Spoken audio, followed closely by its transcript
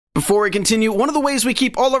Before we continue, one of the ways we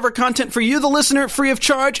keep all of our content for you, the listener, free of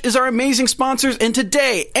charge is our amazing sponsors, and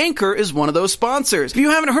today, Anchor is one of those sponsors. If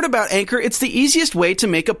you haven't heard about Anchor, it's the easiest way to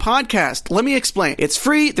make a podcast. Let me explain. It's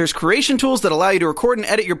free, there's creation tools that allow you to record and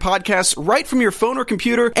edit your podcasts right from your phone or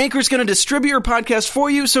computer. Anchor's going to distribute your podcast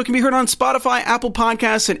for you so it can be heard on Spotify, Apple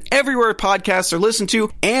Podcasts, and everywhere podcasts are listened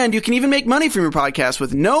to, and you can even make money from your podcast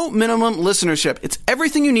with no minimum listenership. It's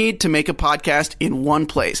everything you need to make a podcast in one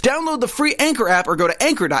place. Download the free Anchor app or go to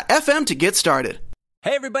anchor.fm to get started.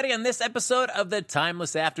 Hey everybody, on this episode of the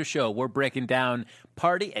Timeless After Show, we're breaking down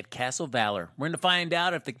Party at Castle Valor. We're going to find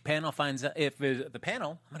out if the panel finds out, I'm going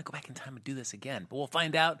to go back in time and do this again, but we'll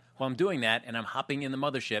find out while I'm doing that and I'm hopping in the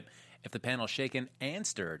mothership if the panel's shaken and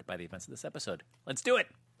stirred by the events of this episode. Let's do it.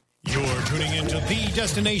 You're tuning into the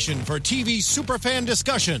destination for TV superfan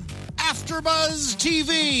discussion, AfterBuzz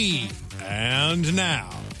TV. And now,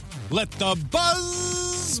 let the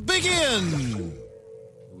buzz begin.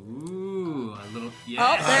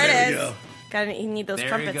 Yeah. Oh, there it is. You need those There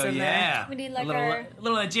trumpets you go, in yeah. there. We need like a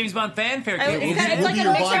little James Bond fanfare. It's like a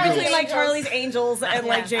mixture between like Charlie's Angels and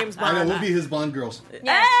like James Bond. I know, we'll be his Bond girls.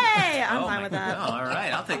 Hey, I'm fine with that. Oh, all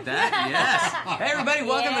right, I'll take that. Yes. Hey, everybody,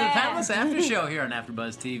 welcome to the Timeless After Show here on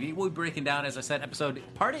AfterBuzz TV. We'll be breaking down, as I said, episode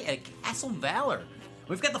Party at Castle Valor.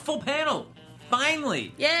 We've got the full panel.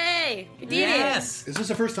 Finally. Yay! We did Yes. Is this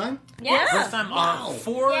the first time? Yeah. First time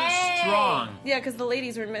four strong. Yeah, because the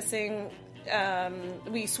ladies were missing.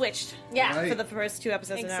 We switched. Yeah. Right. for the first two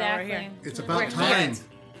episodes. And now we're here. It's about time.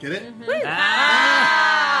 Get it? Get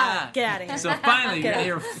out of here. So finally, you're going to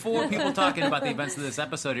hear four people talking about the events of this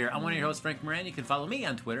episode here. I'm one of your hosts, Frank Moran. You can follow me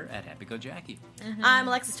on Twitter at HappyGoJackie. I'm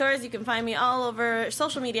Alexis Torres. You can find me all over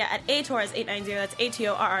social media at atorres890. That's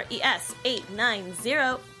ATORRES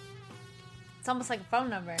 890. It's almost like a phone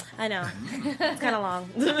number. I know. It's kind of long.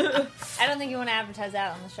 I don't think you want to advertise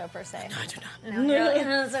that on the show per se. No, I do not. No, really?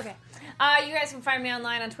 No, it's okay. You guys can find me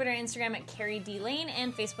online on Twitter and Instagram at Carrie D. Lane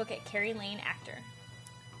and Facebook at Carrie Lane Actor.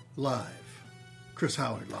 Live. Chris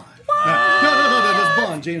Howard live. No, that's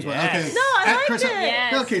Bond, James Bond. Yes. Okay. No, I liked Chris it.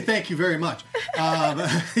 Yes. Okay, thank you very much.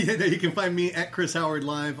 You can find me at Chris Howard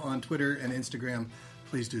live on Twitter and Instagram.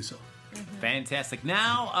 Please do so. Fantastic.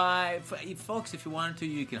 Now, folks, if you wanted to,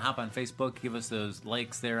 you can hop on Facebook, give us those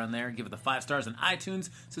likes there on there, give it the 5 stars on iTunes,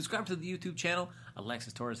 subscribe to the YouTube channel.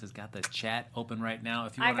 Alexis Torres has got the chat open right now.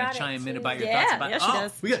 If you want to chime in about your thoughts about she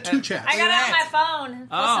does. We got 2 chats. I got it on my phone.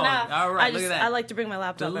 Close enough. All right, look at that. I like to bring my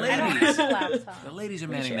laptop. The everywhere. I don't have a laptop. The ladies are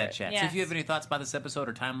manning that chat. Yes. So if you have any thoughts about this episode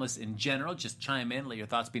or Timeless in general, just chime in, let your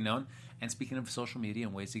thoughts be known. And speaking of social media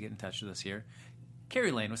and ways to get in touch with us here,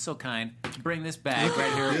 Carrie Lane was so kind to bring this bag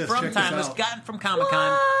right here Yes, from check this Timeless, out. gotten from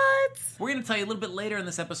Comic-Con. What? We're going to tell you a little bit later in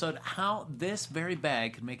this episode how this very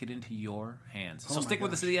bag could make it into your hands. So my stick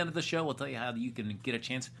with us gosh. at the end of the show. We'll tell you how you can get a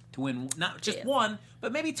chance to win not just one,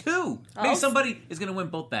 but maybe 2. Maybe somebody is going to win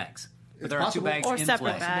both bags. But there are 2 possible. bags Or in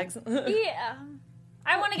separate play. bags. Yeah.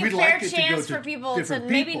 I want to give We'd fair like it chance to go for people to different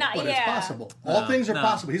maybe people, not. but Yeah. it's possible. All things are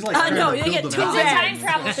possible. He's like no, trying you to get build 2 them It's a out. time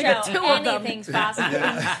travel I got show. 2 of them. Anything's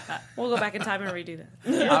possible. We'll go back in time and redo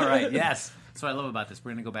that. All right, yes. That's what I love about this.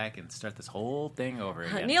 We're going to go back and start this whole thing over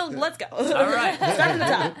again. Neil, let's go. All right. Start from the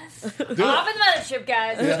top. Off in the mothership,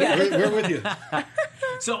 guys. Yeah, we're with you.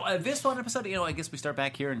 So this one episode, I guess we start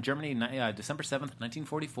back here in Germany, December 7th,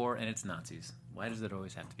 1944, and it's Nazis. Why does it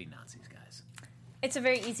always have to be Nazis, guys? It's a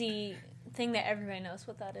very easy thing that everybody knows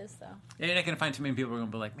what that is, though. Yeah, you're not going to find too many people who are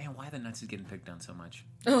going to be like, man, why are the Nazis getting picked on so much?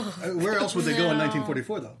 Where else would they go in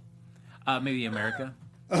 1944, though? Maybe America.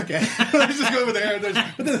 Okay. Let's just go over there.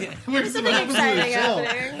 Where's Something exciting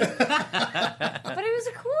happening. But it was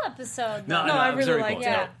a cool episode, though. No, I it was really very liked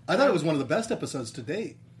cool. it. Yeah. I thought it was one of the best episodes to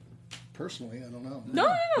date. Personally, I don't know.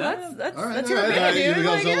 No, that's All right, that's all your right. opinion, You dude.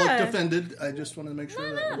 guys Like, all yeah. looked offended. I just wanted to make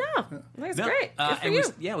sure that. No, that's No, great. Good for and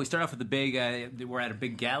you. we start off with the big. We're at a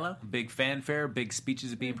big gala, big fanfare, big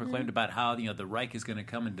speeches are being proclaimed about how the Reich is going to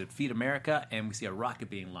come and defeat America, and we see a rocket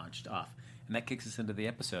being launched off, and that kicks us into the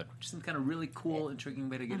episode, which is some kind of really cool, intriguing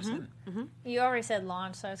way to get us in. You already said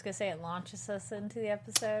launch, so I was going to say it launches us into the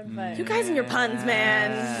episode. But You guys and your puns,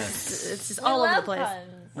 man. It's just all over the place.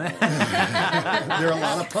 Puns. There are a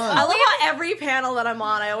lot of puns. I love how every panel that I'm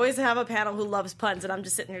on, I always have a panel who loves puns, and I'm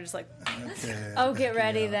just sitting here just like, Okay. Oh, get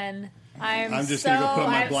ready then. I'm just going to go put on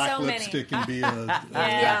I my have black so many. lipstick and be a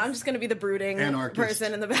yeah, I'm just going to be the brooding Anarchist.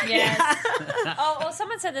 person in the back. Yes. Oh, well,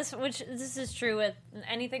 someone said this, which this is true with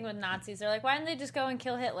anything with Nazis. They're like, why didn't they just go and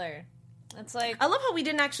kill Hitler? It's like, I love how we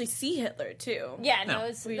didn't actually see Hitler, too. yeah, no, No.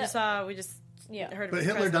 it's We just yeah. heard of But his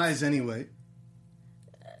Hitler presence. dies anyway.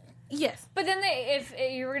 Yes. But then if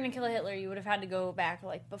you were going to kill Hitler, you would have had to go back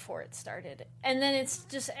like before it started. And then it's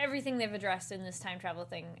just everything they've addressed in this time travel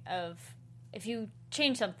thing of if you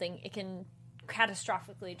change something, it can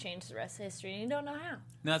catastrophically change the rest of history, and you don't know how.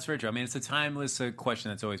 No, that's very true. I mean, it's a timeless question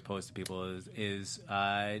that's always posed to people: is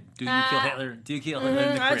do you kill Hitler? Do you kill Hitler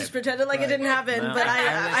in the I crib? just pretended like it didn't happen, No. but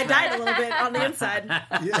I died a little bit on the inside.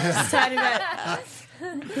 Just a tiny bit.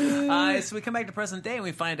 So we come back to present day and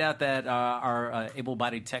we find out that our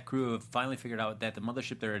able-bodied tech crew have finally figured out that the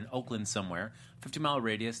mothership, they're in Oakland somewhere, 50-mile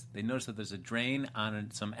radius. They notice that there's a drain on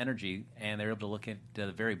some energy, and they're able to look at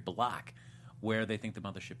the very block where they think the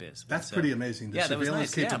mothership is. That's So- pretty amazing. The Yeah, that was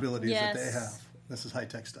surveillance nice, yeah. capabilities that they Yes. have. This is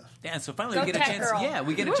high-tech stuff. Yeah, and so finally Go we get a tech chance. girl. Yeah,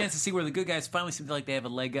 we get a chance to see where the good guys finally seem like they have a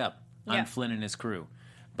leg up on Yeah. Flynn and his crew.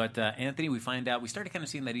 But Anthony, we find out, we started kind of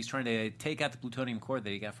seeing that he's trying to take out the plutonium core that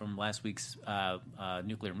he got from last week's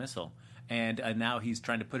nuclear missile. And now he's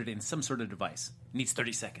trying to put it in some sort of device. Needs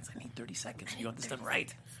 30 seconds. I need 30 seconds. You want this done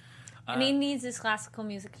right. And he needs his classical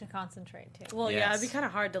music to concentrate too. Well, yeah, Yes. it'd be kind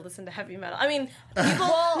of hard to listen to heavy metal. I mean, people.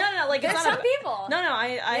 no, like it's there's not some people. No,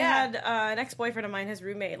 I Yeah. had an ex-boyfriend of mine, his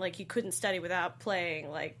roommate. Like he couldn't study without playing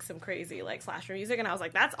like some crazy like slasher music, and I was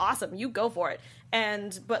like, "That's awesome, you go for it."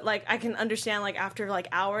 But like I can understand like after like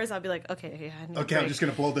hours, I'll be like, "Okay, yeah, I need a Okay, I'm break." just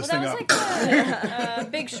going to blow this Well, thing that up. was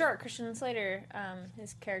like Big Short. Christian Slater,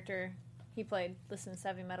 his character, he listens to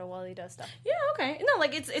heavy metal while he does stuff. Yeah, okay. No,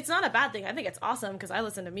 like it's not a bad thing. I think it's awesome because I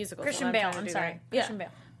listen to musicals. Christian when Bale, trying to I'm do sorry. that. Christian yeah.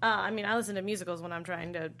 Bale. I mean, I listen to musicals when I'm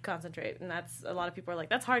trying to concentrate, and that's a lot of people are like,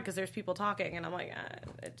 "That's hard because there's people talking," and I'm like,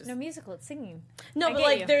 it just No musical, it's singing. no, I but get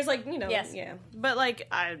like you. there's like Yes. yeah, but like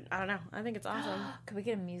I don't know. I think it's awesome. Could we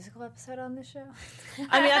get a musical episode on this show?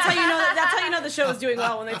 I mean, that's how you know. That's how you know the show is doing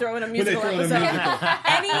well when they throw in a musical throw in a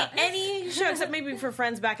episode. Any show except maybe for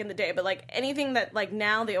Friends back in the day, but like anything that like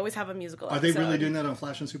now they always have a musical. Are they episode. really doing that on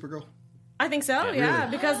Flash and Supergirl? I think so. Yeah,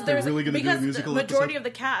 Really? because They're there's really gonna do a because musical the majority episode? of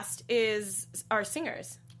the cast are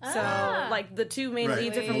singers. So like the two main Right.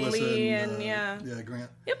 leads are from Melissa Glee and Yeah, Grant.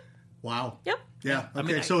 Yep. Wow. Yep. Yeah.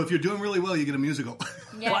 Okay. mean, So if you're doing really well, you get a musical.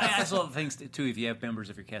 Well, I also think, too, if you have members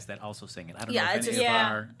of your cast that also sing it. I don't Yeah, know if it's any just- of Yeah.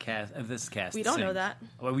 our cast, of this cast We don't know sings. that.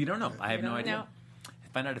 Well, we don't know. I have no don't idea. know.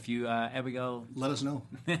 Find out if you, Abigail, Let us know.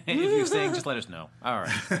 if you sing, just let us know. All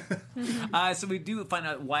right. So we do find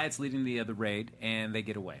out why it's leading the raid, and they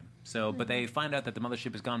get away. So, but they find out that the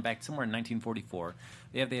mothership has gone back somewhere in 1944.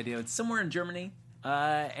 They have the idea it's somewhere in Germany,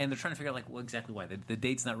 and they're trying to figure out like exactly why. The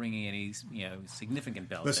date's not ringing any significant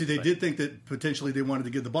bells. But see, they did think that potentially they wanted to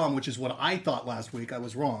give the bomb, which is what I thought last week. I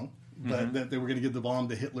was wrong. But that they were going to give the bomb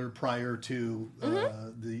to Hitler prior to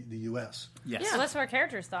the U.S. Yes. So that's what our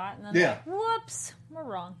characters thought. And then Yeah. like, whoops, we're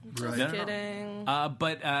wrong. Right. No, no, no. Kidding.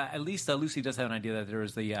 But at least Lucy does have an idea that there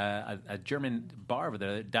was a German bar over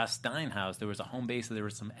there, Das Steinhaus. There was a home base, so there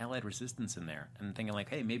was some Allied resistance in there. And thinking like,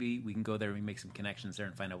 hey, maybe we can go there and make some connections there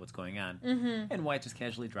and find out what's going on. Mm-hmm. And Wyatt just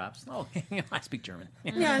casually drops, oh, I speak German.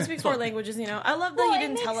 Yeah, I speak four languages. I love that Well, you it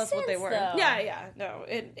didn't tell makes us what they sense, were. though. Yeah. No,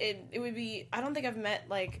 it would be. I don't think I've met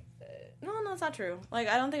like. No, it's not true. Like,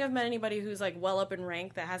 I don't think I've met anybody who's like well up in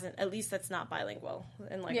rank that hasn't. At least that's not bilingual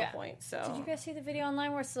in like Yeah. a point. So. Did you guys see the video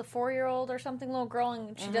online where it's a 4-year-old or something, little girl,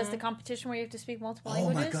 and she does the competition where you have to speak multiple Oh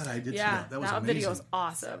languages? my God, I did see Yeah, that. That was that amazing. video is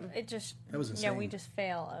awesome. It just That was Yeah, insane. we just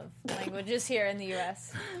fail of languages here in the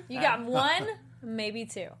U.S. You got one, maybe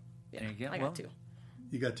two. There you go. I got two.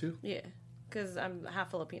 You got two? Yeah, because I'm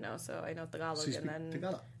half Filipino, so I know Tagalog So you and speak then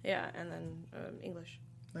Tagalog. yeah, and then English.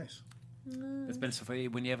 Nice. It's been so funny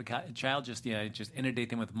when you have a child, just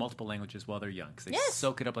inundate them with multiple languages while they're young because they Yes.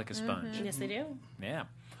 soak it up like a sponge. Yes, they do. Yeah.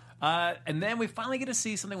 And then we finally get to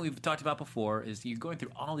see something we've talked about before is you're going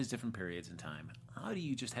through all these different periods in time. How do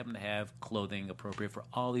you just happen to have clothing appropriate for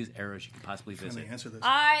all these eras you could possibly Let visit? me answer this.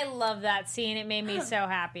 I love that scene. It made me so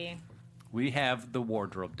happy. We have the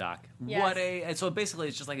wardrobe, Doc. Yes. And so basically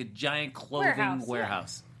it's just like a giant clothing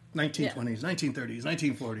Warehouse, yeah. 1920s, 1930s,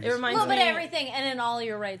 1940s. It A reminds little me bit of everything, and in all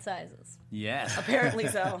your right sizes. Yes. Apparently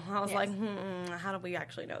so. I was Yes. like, how do we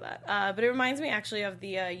actually know that? But it reminds me actually of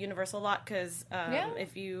the Universal lot because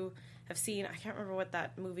if you have seen, I can't remember what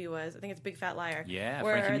that movie was. I think it's Big Fat Liar. Yeah,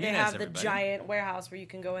 where Frankie they Muniz, have the everybody. giant warehouse where you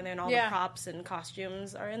can go in there and all Yeah. the props and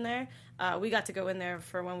costumes are in there. We got to go in there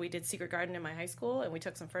for when we did Secret Garden in my high school, and we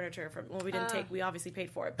took some furniture from. Well, we didn't take. We obviously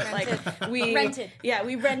paid for it, but like we Rented. Yeah,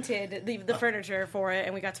 we rented the furniture for it,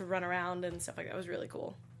 and we got to run around and stuff like that. It was really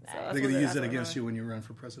cool. So that's They're going to what- use that's that what I against remember. you when you run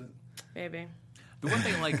for president. Maybe. The one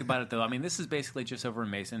thing I like about it, though, I mean, this is basically just over in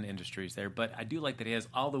Mason Industries there, but I do like that he has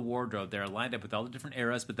all the wardrobe there lined up with all the different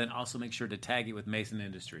eras, but then also make sure to tag it with Mason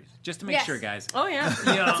Industries. Just to make Yes. sure, guys. Oh yeah.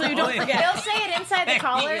 You know, So you don't forget. They'll say it inside the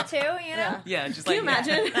collar too, you know. Yeah, just Can you like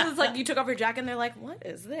imagine? It's like you took off your jacket and they're like, "What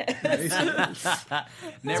is this?" It's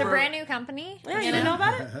Never, a brand new company. Yeah, you didn't know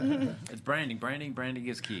about it? It's branding. Branding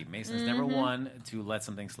is key. Mason's never one to let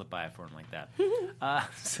something slip by for him like that.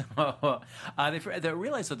 They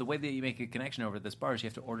realize that the way that you make a connection over at this bar is you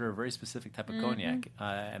have to order a very specific type of cognac,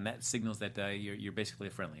 and that signals that you're basically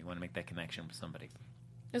friendly. You want to make that connection with somebody.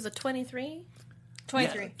 It was a 23.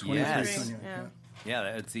 23. Yes. Yeah. Yeah,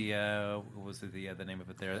 it's the what was it, the name of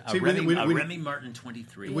it there? See, Remy Martin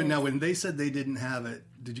 23. When they said they didn't have it,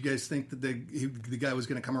 did you guys think that the guy was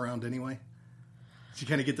going to come around anyway? Did you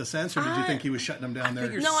kind of get the sense, or did you think he was shutting them down there?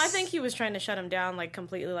 No, I think he was trying to shut him down, like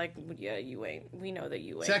completely. Like, yeah, you ain't. We know that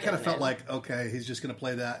you ain't. See, I kind of getting felt in. like, okay, he's just going to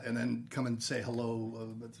play that and then come and say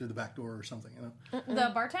hello through the back door or something, you know? The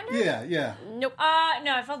bartender? Yeah. Nope.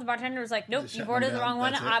 No, I felt the bartender was like, nope, Just you've shutting ordered them the wrong down,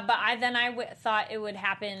 one. that's it. But I thought it would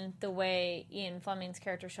happen the way Ian Fleming's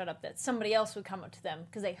character showed up, that somebody else would come up to them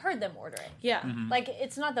because they heard them order it. Yeah. Like,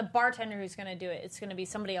 it's not the bartender who's going to do it. It's going to be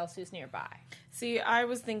somebody else who's nearby. See, I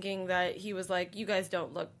was thinking that he was like, you guys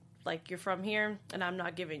don't look like you're from here, and I'm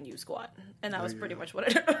not giving you squat. And that was pretty much what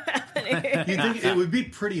ended up happening. You think it would be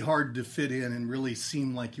pretty hard to fit in and really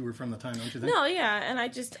seem like you were from the time, don't you think? No, yeah, and I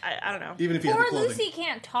don't know. Even if you had the Poor clothing. Lucy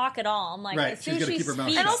can't talk at all. I'm like, Right, as soon she's as gotta she keep her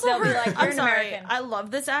mouth speaks, shut. And also, they'll be like, I'm you're an sorry, American. I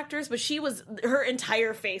love this actress, but her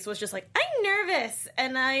entire face was just like, I'm nervous,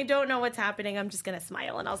 and I don't know what's happening. I'm just gonna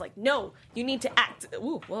smile, and I was like, no, you need to act.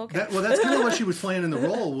 Ooh, well, okay. That's kind of what she was playing in the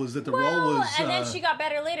role, was that the role was... and then she got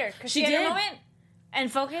better later because she She had her did. moment and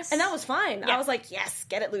focus. And that that was fine. Yeah. I was like, yes,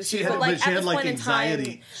 get it, Lucy. She had- but like but she at had, this like, point in time,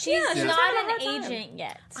 anxiety. she's she was having a not hard an time. agent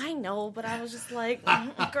yet. I know, but I was just like,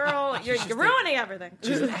 girl, you're ruining everything.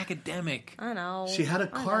 She's an academic. I know. She had a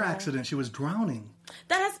car know. accident. She was drowning.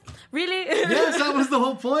 That has really. Yes, that was the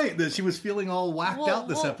whole point, that she was feeling all whacked out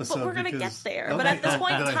this episode. But we're gonna because- get there. Okay. But at this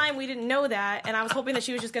point in Good. time, we didn't know that, and I was hoping that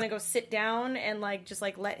she was just gonna go sit down and just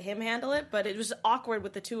let him handle it. But it was awkward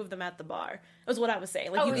with the two of them at the bar. Was what I was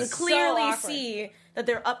saying. Like Oh, you it can was so clearly awkward. see that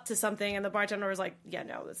they're up to something, and the bartender was like, "Yeah,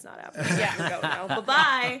 no, that's not happening. Yeah. Go, no.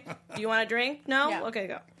 Bye bye. Do you want a drink? No. Yeah. Okay,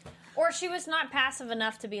 go. Or she was not passive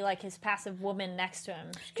enough to be like his passive woman next to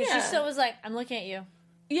him because Yeah. she still was like, I'm looking at you.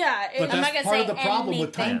 Yeah. But I'm not that's gonna part of say the problem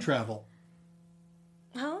with time anything. travel.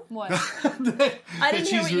 huh? What? I didn't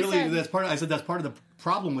hear what you said. I said that's part of the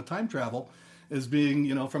problem with time travel, is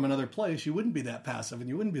being, from another place. You wouldn't be that passive, and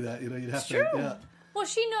you wouldn't be that, you'd have to. true. Yeah. Well,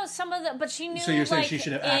 she knows some of the, but she knew. So you're saying like, she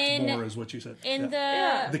should have acted more, is what you said. in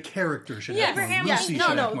Yeah. the The character should Yeah, act more. Abraham Lucy no,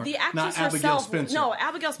 should no, act more. the Not actress Abigail herself. Spencer. No,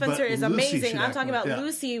 Abigail Spencer But is Lucy amazing. should I'm act talking more, about yeah.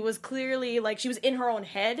 Lucy was clearly she was in her own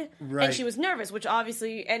head, Right. and she was nervous, which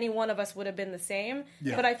obviously any one of us would have been the same.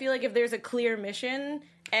 Yeah. But I feel like if there's a clear mission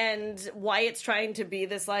and Wyatt's trying to be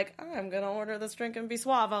this I'm gonna order this drink and be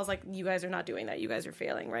suave, I was like, you guys are not doing that. You guys are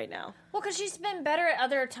failing right now. well, because she's been better at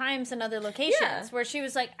other times and other locations Yeah. where she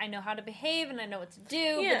was like, I know how to behave and I know what to do.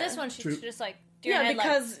 Yeah. But this one, she's True. just like, do your Yeah, head,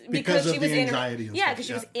 because Because she of was the in anxiety her, and yeah, stuff, because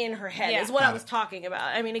she yeah. was in her head Yeah. is what Got I was it. talking about.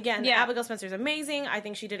 I mean, again, Yeah. Abigail Spencer's amazing. I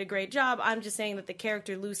think she did a great job. I'm just saying that the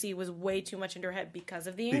character Lucy was way too much in her head because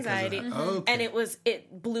of the Because of anxiety, that. Okay. and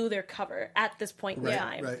it blew their cover at this point in Right,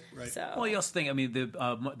 time. right. So Well, you also think, I mean,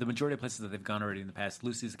 the majority of places that they've gone already in the past,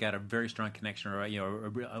 Lucy's got a very strong connection, or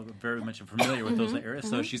very much familiar with those areas,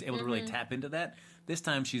 so she's able to really tap into that. This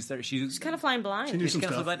time, she's kind of flying blind. She knew some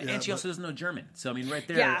kind of stuff. and yeah, she also doesn't know German. So I mean, right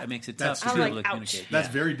there, Yeah. it makes it That's tough to true. be able to I'm like, ouch. communicate. That's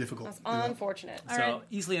Yeah. very difficult. Yeah. Unfortunate. So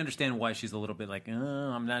easily understand why she's a little bit like,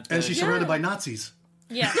 I'm not. And she's surrounded by Nazis.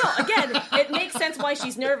 yeah. No, again, it makes sense why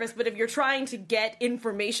she's nervous, but if you're trying to get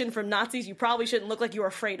information from Nazis, you probably shouldn't look like you're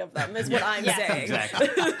afraid of them, is what I'm saying. Exactly.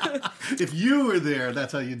 If you were there,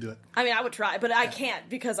 that's how you do it. I mean, I would try, but I can't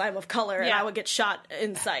because I'm of color and Yeah. I would get shot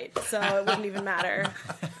in sight, so it wouldn't even matter.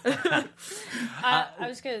 I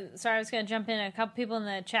was gonna jump in. A couple people in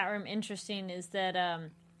the chat room. Interesting is that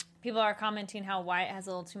people are commenting how Wyatt has a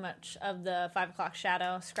little too much of the 5 o'clock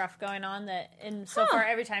shadow scruff going on. That in so far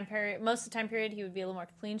every time period, most of the time period, he would be a little more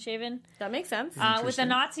clean shaven. That makes sense. With the Interesting.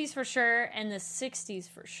 Nazis for sure, and the 60s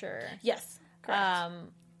for sure. Yes. Correct.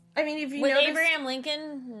 I mean, if you With notice, Abraham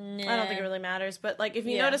Lincoln, nah. I don't think it really matters, but if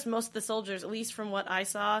you Yeah. notice, most of the soldiers, at least from what I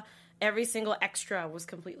saw, every single extra was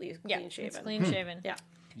completely Yeah, clean shaven. it's clean shaven. Yeah.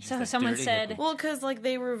 So a someone dirty said, hippie. Well, because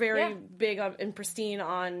they were very Yeah. big and pristine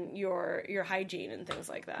on your hygiene and things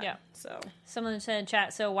like that. Yeah. So someone said in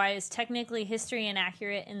chat, so why is technically history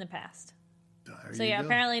inaccurate in the past? There So you yeah, go.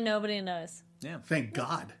 apparently nobody knows. Yeah. Thank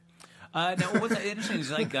God. Now, what's interesting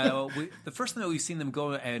is like the first thing that we've seen them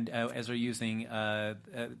go and as they're using,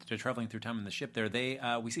 they're traveling through time in the ship. There,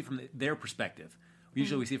 we see from their perspective.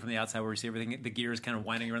 Usually we see it from the outside where we see everything, the gear is kind of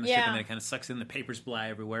winding around the ship and then it kind of sucks in, the papers fly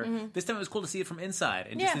everywhere. This time it was cool to see it from inside.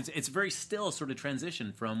 And just, it's very still sort of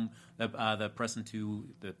transition from the present to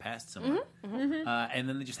the past somewhere. And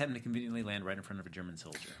then they just happen to conveniently land right in front of a German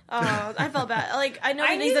soldier. Oh, I felt bad. Like, I know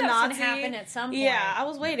I that knew he's a that was Nazi. gonna happen at some point. Yeah, I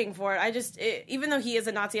was waiting for it. Even though he is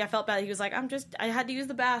a Nazi, I felt bad. He was like, I had to use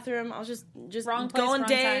the bathroom. I was just Wrong place, going wrong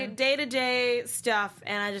day time. to day stuff,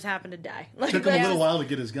 and I just happened to die. Like, Took him a little while to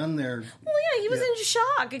get his gun there. Well, yeah, he was in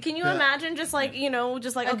shock. Can you imagine just like,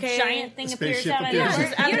 okay. A giant thing appears spaceship out of appears.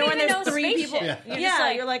 nowhere. After You don't when even there's know three spaceship. people. You're Yeah, just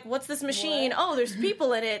like, you're like, what's this machine? what? Oh, there's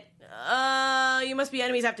people in it. You must be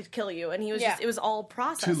enemies. I have to kill you. And he was it was all Too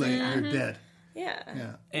processing. late, that. you're dead. Yeah.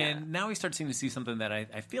 Yeah. And now we start seeing to see something that I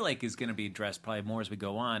feel like is going to be addressed probably more as we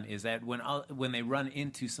go on, is that when they run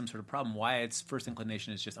into some sort of problem, Wyatt's first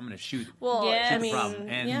inclination is just, I'm going to shoot. Well, Yeah. I the mean, problem.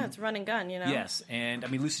 And- it's run and gun, Yes, and I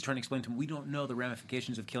mean, Lucy's trying to explain to him, we don't know the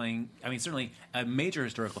ramifications of killing, I mean, certainly a major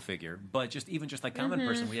historical figure, but just like common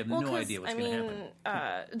person, we have Well, no 'cause, idea what's going to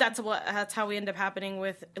happen. That's how we end up happening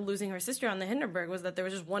with losing her sister on the Hindenburg, was that there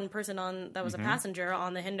was just one person that was a passenger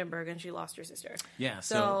on the Hindenburg, and she lost her sister. Yeah,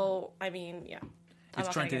 so I mean, yeah. I'm It's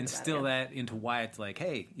not trying to gonna get into instill that that into Wyatt, like,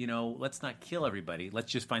 hey, let's not kill everybody. Let's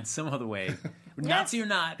just find some other way. Nazi or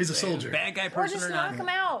not. He's a soldier. Bad guy Or person just or not. knock him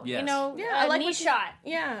out. Yes. I A like knee what she- shot.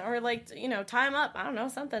 Yeah, or tie him up. I don't know,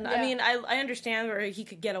 something. I Yeah. mean, I understand where he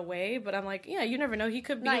could get away, but I'm like, yeah, you never know. He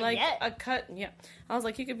could be Not like yet. a cut. Yeah, I was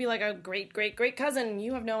like, he could be like a great, great, great cousin.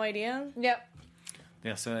 You have no idea. Yep.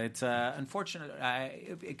 Yeah, so it's unfortunate.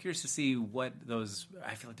 I'm curious to see what those.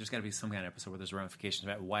 I feel like there's got to be some kind of episode where there's ramifications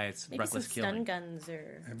about Wyatt's Maybe reckless some killing. stun guns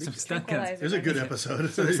or Some stun guns. There's a good episode.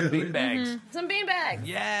 Some beanbags. some beanbags.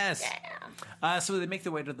 Yes. So they make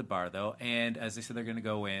their way to the bar, though, and as they said, they're going to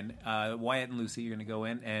go in. Wyatt and Lucy are going to go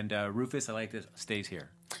in, and Rufus, I like this, stays here.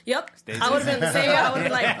 Yep. Stays I would have here. been the same. I would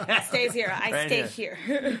have been like, stays here. I Right stay here.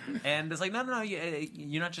 here. And it's like, no,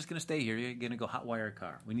 you're not just going to stay here. You're going to go hotwire a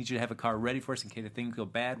car. We need you to have a car ready for us in case things go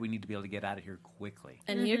bad. We need to be able to get out of here quickly.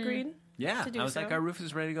 And he agreed. Yeah, to do I was so. like, Rufus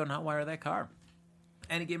is ready to go and hotwire that car.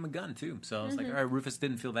 And he gave him a gun, too. So I was like, all right, Rufus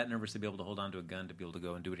didn't feel that nervous to be able to hold on to a gun to be able to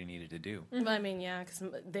go and do what he needed to do. But I mean, yeah, because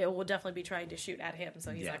they will definitely be trying to shoot at him.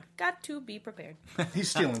 So he's Yeah. like, got to be prepared. He's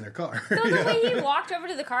stealing their car. So the way he walked over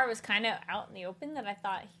to the car was kind of out in the open, that I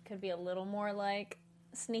thought he could be a little more like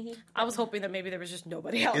sneaky. I was hoping that maybe there was just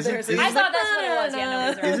nobody out Isn't- there. So isn't- I he's thought like, that's what it was. Yeah,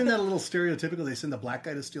 nobody's around. Isn't that a little stereotypical? They send the black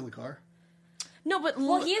guy to steal the car? No, but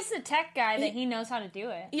Well, he is the tech guy that he knows how to do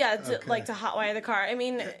it. yeah, Okay. to hotwire the car. I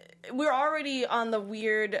mean, we're already on the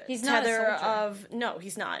weird He's not a tether soldier. of no,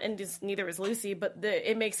 he's not, and neither is Lucy. But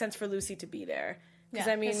it makes sense for Lucy to be there because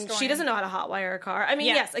Yeah, I mean, historian. she doesn't know how to hotwire a car. I mean,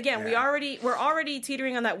 Yeah. yes, again, Yeah. we're already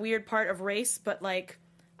teetering on that weird part of race, but like.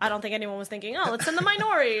 I don't think anyone was thinking, "Oh, let's send the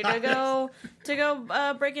minority to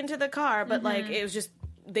go break into the car." But like, it was just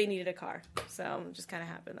they needed a car, so it just kind of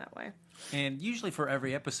happened that way. And usually for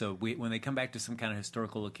every episode, when they come back to some kind of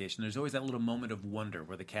historical location, there's always that little moment of wonder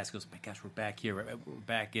where the cast goes, my gosh, we're back here. We're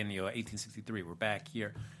back in 1863. We're back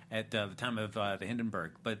here at the time of the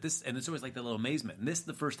Hindenburg. But it's always like that little amazement. And this is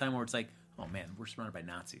the first time where it's like, oh man, we're surrounded by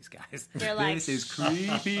Nazis, guys. You're like, this is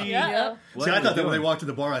creepy. Yeah. What See, are I we thought that when they doing? walked to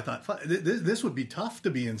the bar, I thought, this would be tough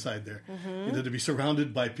to be inside there. To be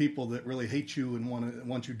surrounded by people that really hate you and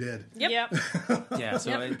want you dead. Yep. Yeah,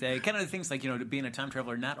 so kind of things like, being a time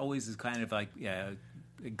traveler not always is kind of like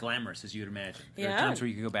glamorous as you'd imagine. There are Yeah. times where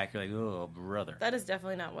you can go back, you're like, oh, brother. That is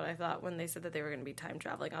definitely not what I thought when they said that they were going to be time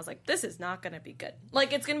traveling. I was like, this is not going to be good.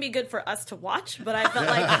 Like, it's going to be good for us to watch, but I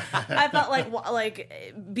felt like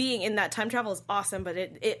being in that time travel is awesome, but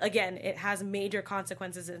it has major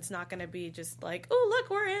consequences, and it's not going to be just like, oh, look,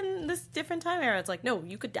 we're in this different time era. It's like, no,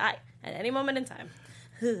 you could die at any moment in time.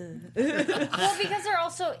 Well, because they're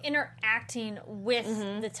also interacting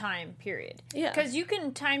with the time period. Yeah. Because you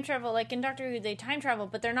can time travel, like in Doctor Who, they time travel,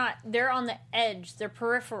 but they're on the edge, they're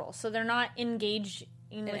peripheral, so they're not engaged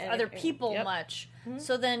with other people Yep. much.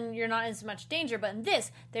 So then you're not in as much danger. But in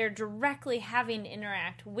this, they're directly having to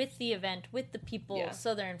interact with the event, with the people, Yeah.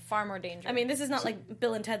 so they're in far more danger. I mean, this is not like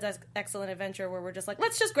Bill and Ted's Excellent Adventure where we're just like,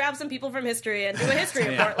 let's just grab some people from history and do a history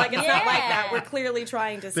report. Like, it's not like that. Yeah. We're clearly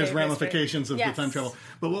trying to There's save history. ramifications of Yes. the time travel.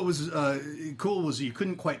 But what was cool was you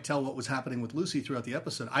couldn't quite tell what was happening with Lucy throughout the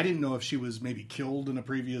episode. I didn't know if she was maybe killed in a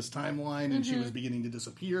previous timeline and she was beginning to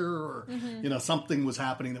disappear, or something was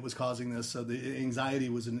happening that was causing this. So the anxiety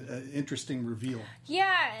was an interesting reveal.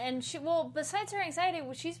 yeah, and besides her anxiety,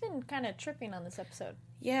 she's been kind of tripping on this episode.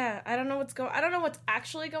 Yeah, I don't know what's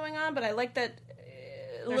actually going on, but I like that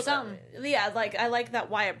There's something. Yeah, like I like that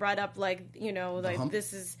Wyatt brought up, like, you know, like hump?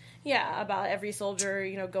 this is about every soldier,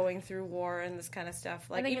 you know, going through war and this kind of stuff.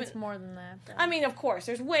 Like, I think even, it's more than that. Though. I mean, of course,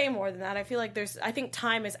 there's way more than that. I feel like I think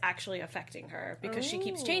time is actually affecting her because she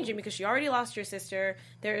keeps changing because she already lost her sister.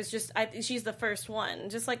 There's just, she's the first one.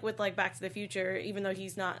 Just like with like Back to the Future, even though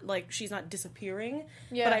she's not disappearing.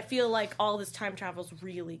 Yeah. But I feel like all this time travel's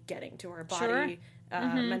really getting to her body,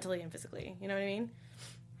 mentally and physically. You know what I mean?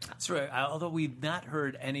 That's right. Although we've not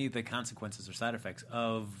heard any of the consequences or side effects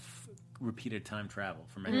of repeated time travel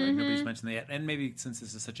from anyone. Nobody's mentioned that. And maybe since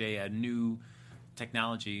this is such a new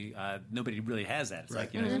technology, nobody really has that. It's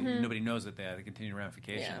like, you know, nobody knows that the continuing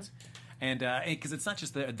ramifications. And because it's not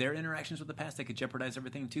just their interactions with the past that could jeopardize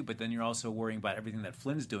everything too, but then you're also worrying about everything that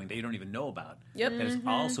Flynn's doing that you don't even know about. Yep. That is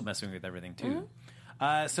also messing with everything too.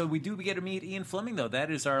 So we get to meet Ian Fleming, though.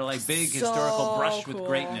 That is our like big historical brush with cool.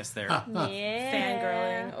 greatness there. Yeah.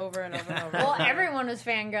 Fangirling over and over and over. Well, everyone was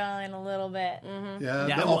fangirling a little bit.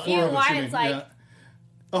 Yeah, all four Ian of us. Wyatt's like- yeah.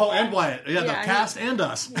 Oh, and Wyatt. Yeah, the Yeah, cast and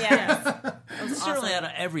us. Yeah. Certainly out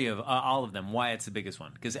of all of them, Wyatt's the biggest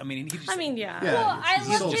one. Because, I mean, he just... Yeah, Well, I he's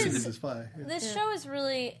love sold his- as a spy. Yeah. This show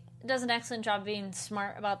does an excellent job being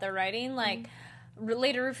smart about their writing. Like,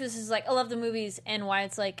 later Rufus is like, I love the movies, and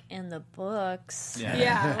Wyatt's like, in the books.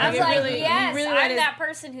 Yeah. I was it like, really- yes, really I'm let his- that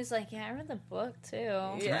person who's like, yeah, I read the book too.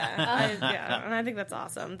 Yeah, and I think that's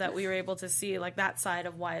awesome that we were able to see like that side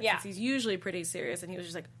of Wyatt Yeah. since he's usually pretty serious, and he was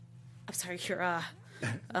just like, "I'm sorry, you're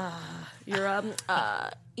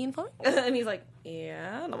Ian Fleming," and he's like,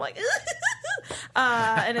 "Yeah," and I'm like,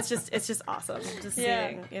 and it's just awesome just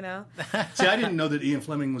seeing, you know. See, I didn't know that Ian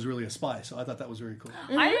Fleming was really a spy, so I thought that was very cool.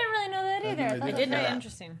 I didn't really know that either. I I thought did that was know very that.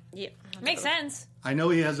 interesting. Yeah, Makes sense. I know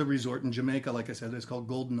he has a resort in Jamaica, like I said, it's called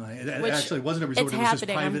Goldeneye. It Which- actually wasn't a resort, it's it was his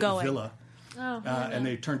happening, I'm private going. villa. Oh, And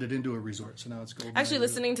they turned it into a resort, so now it's Goldeneye. Actually,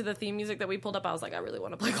 listening to the theme music that we pulled up, I was like, I really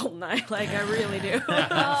want to play GoldenEye. Like, I really do.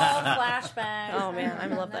 flashback. Oh man, I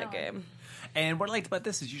love that game. And what I liked about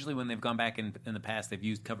this is usually when they've gone back in the past, they've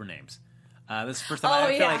used cover names. This is the first time I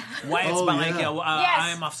feel yeah. like Wyatt's Oh, about yeah. like, Yes.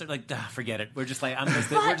 I'm officer, like, forget it. We're just like,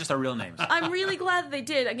 we're just our real names. I'm really glad that they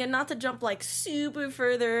did. Again, not to jump like super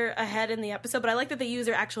further ahead in the episode, but I like that they use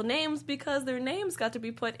their actual names because their names got to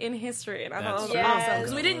be put in history, and I thought that was That's true. awesome.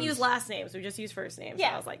 Because we That didn't was- use last names; we just used first names. Yeah,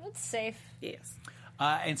 So I was like, it's safe. yes.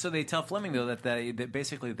 And so they tell Fleming, though, that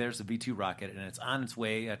basically there's a V-2 rocket and it's on its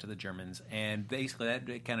way to the Germans. And basically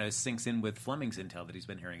that kind of sinks in with Fleming's intel that he's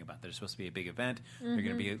been hearing about. There's supposed to be a big event. They're going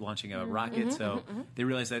to be launching a rocket. So they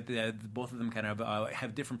realize that both of them kind of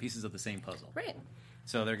have different pieces of the same puzzle. Right.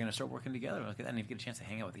 So they're going to start working together. Look at that. And you get a chance to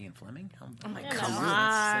hang out with Ian Fleming. Oh my Yeah,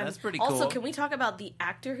 god! no. That's pretty cool. Also, can we talk about the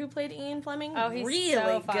actor who played Ian Fleming? Oh, he's really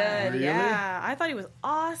so fun. good. Really? Yeah, I thought he was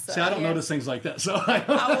awesome. See, I don't notice things like that, so I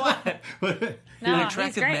don't but, No, You're an he's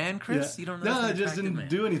attractive great. man, Chris? yeah. You don't No, know. I just didn't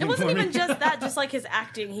do anything It wasn't for me. even just that. Just like his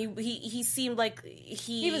acting, he seemed like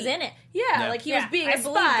he was in it. Yeah, like he was being I a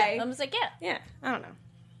believed spy. it. I was like, yeah. Yeah, I don't know.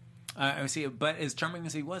 I see, but as charming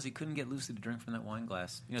as he was, he couldn't get Lucy to drink from that wine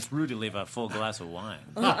glass. You know, it's rude to leave a full glass of wine.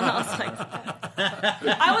 I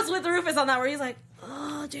was with Rufus on that where he's like,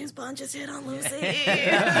 "Oh, James Bond just hit on Lucy."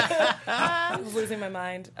 I was losing my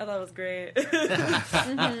mind. I thought it was great.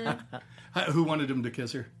 Who wanted him to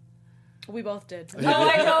kiss her? We both did. Oh,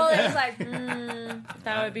 I totally was like,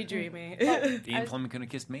 That would be dreamy. Ian Fleming couldn't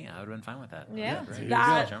have kissed me. I would have been fine with that. yeah.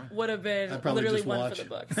 That would have been probably literally just one watch. for the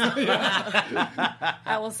books.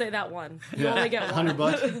 I will say that one. You only get one.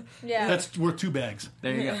 $100. Yeah. That's worth 2 bags.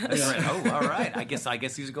 There you go. That's right. Oh, all right. I guess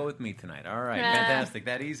you should go with me tonight. All right. Yeah. Fantastic.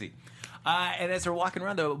 That easy. And as they're walking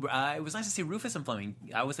around, though, it was nice to see Rufus and Fleming.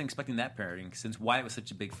 I wasn't expecting that pairing since Wyatt was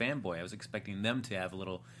such a big fanboy. I was expecting them to have a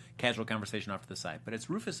little casual conversation off to the side. But it's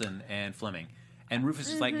Rufus and Fleming. And Rufus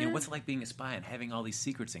is like, what's it like being a spy and having all these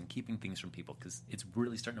secrets and keeping things from people? Because it's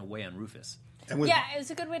really starting to weigh on Rufus. And with, Yeah, it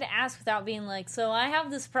was a good way to ask without being like, so I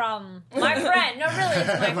have this problem. My friend. No, really,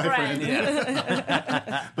 it's my friend.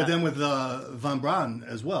 But then with Von Braun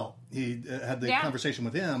as well, he had the Yeah. conversation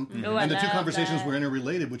with him, Ooh, I and the two love conversations that. were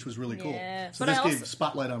interrelated, which was really cool. Yes. So But this I gave also-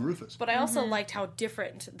 spotlight on Rufus. But I also liked how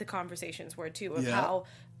different the conversations were too. Of Yeah. how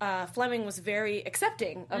Fleming was very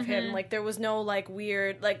accepting of him. Like there was no like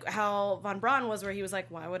weird like how Von Braun was, where he was like,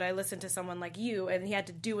 "Why would I listen to someone like you?" And he had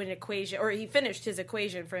to do an equation, or he finished his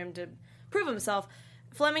equation for him to prove himself.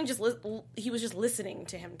 Fleming just he was just listening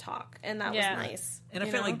to him talk, and that Yeah. was nice. And I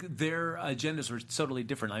you felt know? like their agendas were totally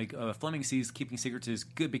different. Like Fleming sees keeping secrets is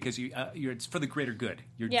good because it's for the greater good.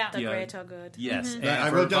 Yeah. The greater good. Yes. And I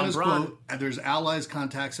for wrote down Von his Braun- quote: "There's allies,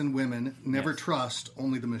 contacts, and women. Never Yes. trust,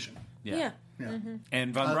 only the mission." Yeah.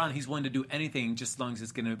 And Von Braun, he's willing to do anything just as long as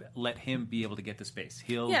it's going to let him be able to get the space.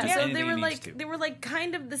 He'll do So anything they were he needs like to. they were like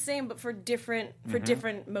kind of the same, but for different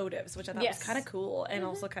motives, which I thought was kind of cool, and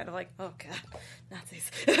also kind of like, oh god,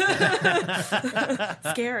 Nazis,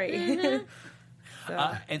 scary.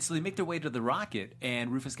 And so they make their way to the rocket,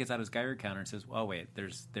 and Rufus gets out his Geiger counter and says, "Oh wait,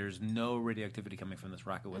 there's no radioactivity coming from this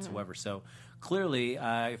rocket whatsoever." So clearly,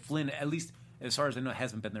 Flynn, at least as far as I know,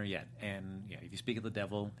 hasn't been there yet. And yeah, if you speak of the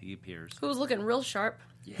devil, he appears. Who was looking real sharp.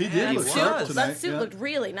 He did look sharp tonight. That suit looked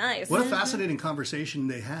really nice. What a fascinating conversation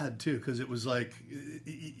they had, too, because it was like,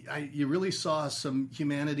 you really saw some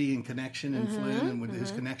humanity and connection in Flynn and with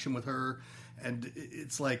his connection with her. And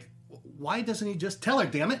it's like, why doesn't he just tell her,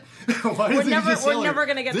 damn it? Why doesn't he just tell her, never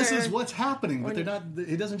going to get this there. is what's happening, but they're not,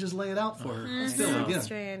 he doesn't just lay it out for her. Still, again.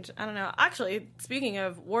 Strange. I don't know. Actually, speaking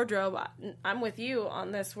of wardrobe, I'm with you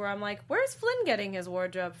on this where I'm like, where's Flynn getting his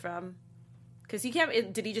wardrobe from? Because he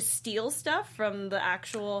can't. Did he just steal stuff from the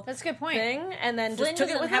actual? That's a good point. Thing, and then Flynn just took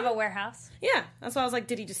it doesn't with have him? a warehouse. Yeah, that's why I was like,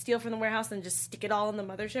 did he just steal from the warehouse and just stick it all in the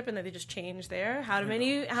mothership, and then they just change there? How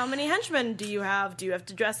many henchmen do you have? Do you have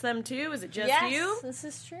to dress them too? Is it just you? This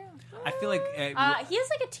is true. I feel like He has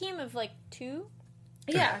like a team of like 2.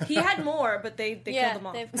 Yeah, he had more, but they killed them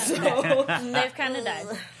all. They've kind of died.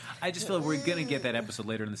 I just feel like we're going to get that episode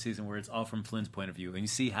later in the season where it's all from Flynn's point of view, and you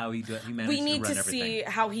see how he managed We to need run to everything. see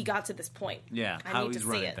how he got to this point. Yeah, I how need he's to see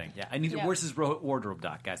running it. things. Yeah, I need. Where's his wardrobe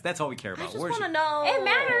doc, guys? That's all we care about. I just Where's want to know. It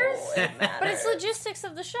matters. It matters. But it's logistics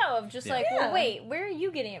of the show of just like, well, wait, where are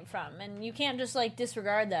you getting it from? And you can't just like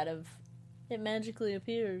disregard that of it magically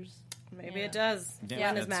appears. Maybe it does.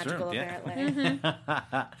 Yeah, Flynn is that's magical, true. Yeah. apparently.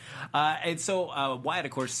 And so Wyatt,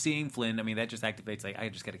 of course, seeing Flynn, I mean, that just activates, like, I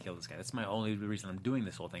just got to kill this guy. That's my only reason I'm doing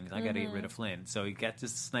this whole thing, is I got to get rid of Flynn. So he got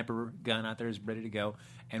this sniper gun out there, is ready to go,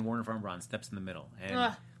 and Werner von Braun steps in the middle.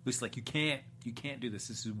 And Lucy's like, you can't do this.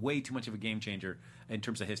 This is way too much of a game changer in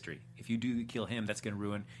terms of history. If you do kill him, that's going to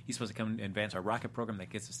ruin. He's supposed to come and advance our rocket program that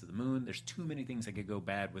gets us to the moon. There's too many things that could go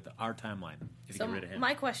bad with our timeline if you get rid of him.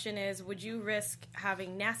 My question is, would you risk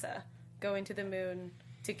having NASA going to the moon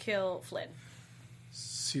to kill Flynn?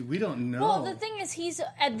 See, we don't know. Well, the thing is, he's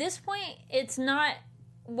at this point, it's not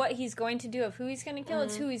what he's going to do of who he's going to kill.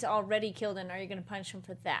 It's who he's already killed, and are you going to punish him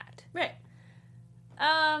for that? Right.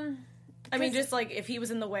 I mean, just like if he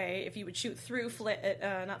was in the way, if he would shoot through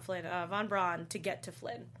Von Braun to get to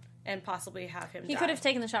Flynn and possibly have him He die. could have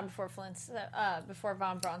taken the shot before before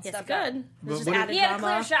Von Braun Yes, stepped he up. could. But Just what if- added He had a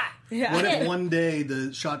drama. clear shot. Yeah. What if one day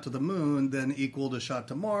the shot to the moon then equaled a shot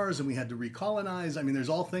to Mars, and we had to recolonize? I mean, there's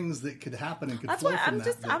all things that could happen and could That's flow why from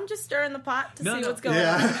I'm just stirring the pot to see No. what's going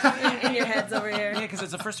on in your heads over here. Yeah, because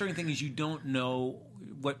it's the frustrating thing is you don't know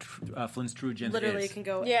what Flynn's true agenda Literally, is. it can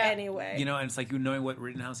go Yeah. any way. You know, and it's like you knowing what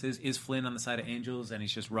Rittenhouse is Flynn on the side of angels, and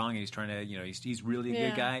he's just wrong, and he's trying to, you know, he's really a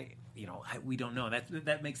good guy. You know, we don't know.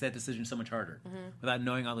 That makes that decision so much harder without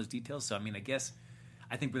knowing all those details. So, I mean,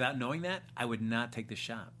 I think without knowing that, I would not take the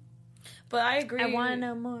shot. But I agree. I want to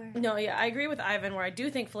know more. No, yeah, I agree with Ivan where I do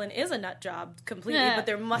think Flynn is a nut job completely, but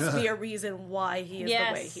there must be a reason why he is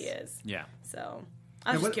the way he is. Yeah. So,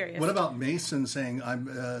 I'm just curious. What about Mason saying,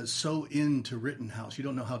 I'm so into Rittenhouse, you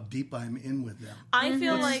don't know how deep I'm in with them? I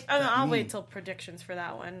feel like I'll mean? wait till predictions for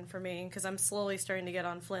that one for me because I'm slowly starting to get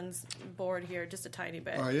on Flynn's board here just a tiny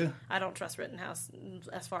bit. Are you? I don't trust Rittenhouse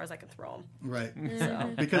as far as I can throw him. Right.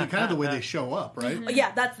 So. Because kind of the way they show up, right?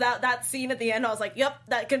 Yeah, that's that scene at the end. I was like, "Yep,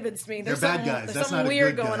 that convinced me." They're bad guys. There's That's something not a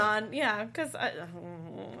weird good going guy. on. Yeah, because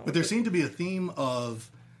But there seemed to be a theme of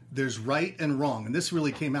there's right and wrong, and this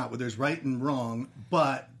really came out where there's right and wrong,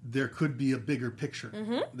 but there could be a bigger picture.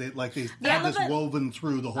 They had this woven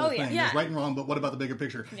through the whole thing. Yeah. There's right and wrong, but what about the bigger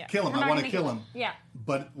picture? Yeah. Kill him. We're I not want to gonna kill kill him. him. Yeah.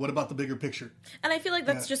 But what about the bigger picture? And I feel like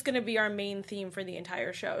that's just going to be our main theme for the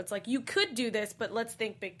entire show. It's like, you could do this, but let's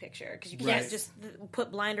think big picture. Because you can't Right. just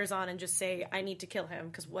put blinders on and just say, I need to kill him.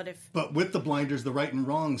 Because what if... But with the blinders, the right and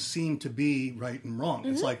wrong seem to be right and wrong.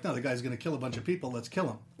 It's like, no, the guy's going to kill a bunch of people. Let's kill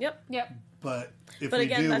him. Yep. But if But we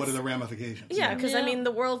again, do, what that's- are the ramifications? Yeah, because, I Yeah. mean,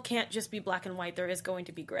 the world can't just be black and white. There is going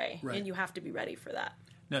to be gray. Right. And you have to be ready for that.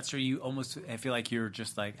 No, it's true. I feel like you're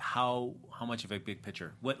just like, how much of a big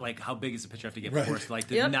picture? How big is the picture I have to get Right. before it's like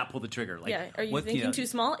to Yep. not pull the trigger? Like, Yeah. Are you what, thinking too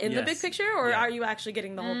small in the big Yes. picture? Or Yeah. are you actually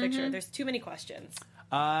getting the whole picture? There's too many questions.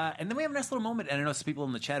 And then we have a nice little moment, and I know some people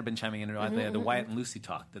in the chat have been chiming in about the Wyatt and Lucy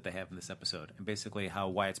talk that they have in this episode, and basically how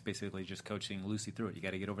Wyatt's basically just coaching Lucy through it. You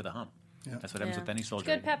got to get over the hump. Yeah. That's what happens Yeah. with any soldier.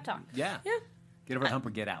 Good pep talk. Yeah. Get over the hump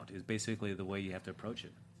or get out is basically the way you have to approach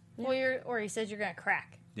it. Well, or he says you're going to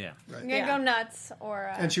crack. Yeah. Right. You're going to go nuts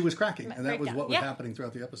or... And she was cracking, and that was breakdown. what was Yeah. happening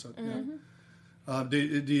throughout the episode. Do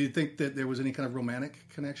you think that there was any kind of romantic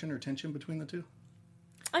connection or tension between the two?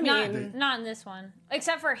 I mean, not in this one,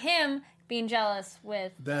 except for him being jealous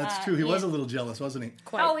with. That's true. He was a little jealous, wasn't he?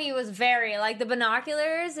 quite. Oh, he was very like the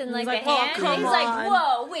binoculars and like the like, "Oh, hand. come He's on." like,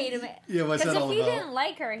 "Whoa, wait a minute." Yeah, what's Because that if all he about? didn't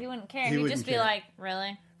like her, he wouldn't care. He He'd wouldn't just be care. like,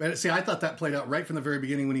 "Really?" But see, I thought that played out right from the very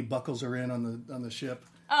beginning when he buckles her in on the ship.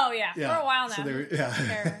 Oh yeah, Yeah. for a while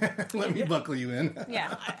now. So let me buckle you in.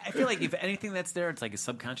 Yeah. I feel like if anything that's there, it's like a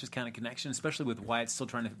subconscious kind of connection, especially with Wyatt still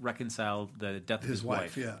trying to reconcile the death of his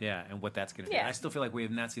wife. yeah. and what that's going to do. Yeah. I still feel like we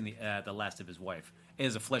have not seen the last of his wife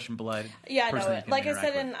as a flesh and blood. Yeah, I person know that it. he can Like I interact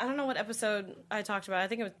said with. in, I don't know what episode I talked about. I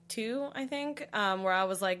think it was 2, where I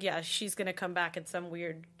was like, yeah, she's going to come back in some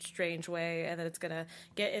weird, strange way, and then it's going to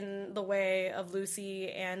get in the way of Lucy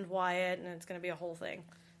and Wyatt, and it's going to be a whole thing.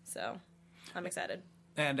 So, I'm excited.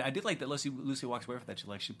 And I did like that Lucy walks away from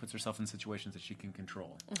that. She puts herself in situations that she can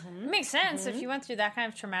control. It makes sense. If you went through that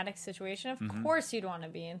kind of traumatic situation, of course you'd want to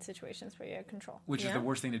be in situations where you have control. Which is Yeah. the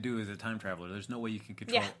worst thing to do as a time traveler. There's no way you can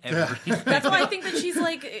control Yeah. everything. That's why I think that she's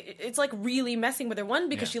like, it's like really messing with her. One,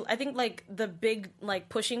 because Yeah. I think like the big like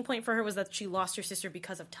pushing point for her was that she lost her sister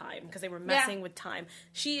because of time, because they were messing with time.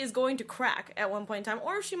 She is going to crack at one point in time,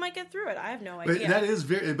 or she might get through it. I have no But idea. that is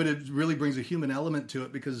but it really brings a human element to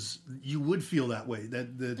it, because you would feel that way. That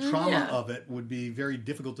the trauma of it would be very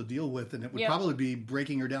difficult to deal with, and it would Yep. probably be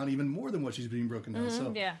breaking her down even more than what she's being broken down.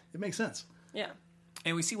 So Yeah. it makes sense. yeah.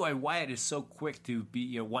 And we see why Wyatt is so quick to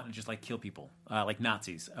be wanting to just like kill people, like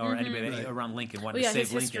Nazis or anybody Right. around Lincoln, Well, wanting yeah, to save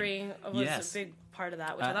his Lincoln. history was Yes. a big part of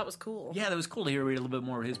that, which I thought was cool. Yeah, that was cool to hear a little bit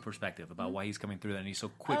more of his perspective about why he's coming through that, and he's so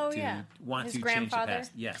quick Oh, to yeah. want His to grandfather. change the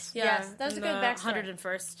past. Yes. Yeah, Yes, that was a in good the backstory.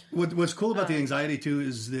 101st. What's cool about the anxiety too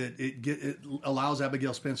is that it allows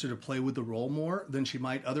Abigail Spencer to play with the role more than she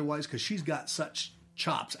might otherwise, because she's got such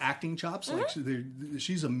chops, acting chops. Like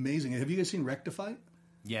she's amazing. Have you guys seen Rectify?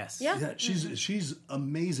 Yes. Yeah. Yeah, she's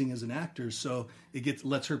amazing as an actor. So it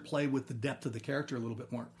lets her play with the depth of the character a little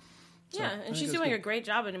bit more. So, Yeah, I and think she's that's doing good. a great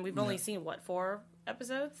job, and we've only seen, what, 4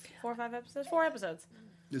 episodes? 4 or 5 episodes? 4 episodes.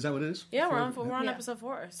 Is that what it is? Yeah, we're For- on Yeah. episode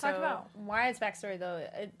 4. So. Talk about Wyatt's backstory, though.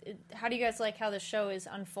 How do you guys like how the show is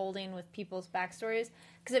unfolding with people's backstories?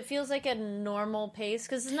 Because it feels like a normal pace.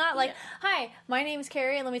 Because it's not like, "Hi, my name's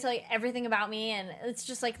Carrie, and let me tell you everything about me." And it's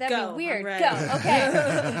just like, that'd Go, be weird. I'm ready. Go,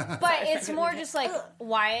 okay. But it's more just like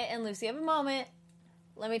Wyatt and Lucy have a moment.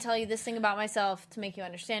 Let me tell you this thing about myself to make you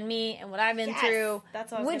understand me and what I've been through.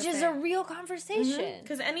 That's what I was which gonna is say. a real conversation.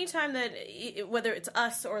 Because anytime that, whether it's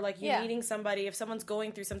us or like you Yeah. meeting somebody, if someone's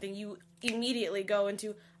going through something, you immediately go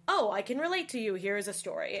into, oh, I can relate to you. Here is a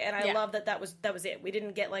story, and I Yeah. love that was it. We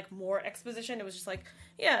didn't get like more exposition. It was just like,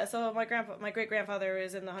 yeah, so my great grandfather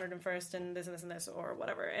is in the 101st, and this and this and this or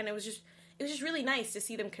whatever, and it was just really nice to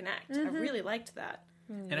see them connect. I really liked that.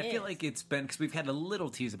 And I feel like it's been, because we've had a little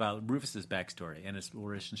tease about Rufus's backstory and his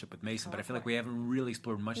relationship with Mason, but I feel like we haven't really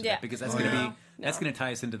explored much of Yeah. that, because that's going to be that's going to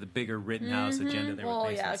tie us into the bigger Rittenhouse agenda there Well,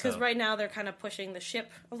 with Mason. yeah, because so. right now they're kind of pushing the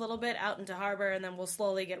ship a little bit out into harbor, and then we'll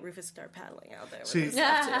slowly get Rufus start paddling out there. With See, his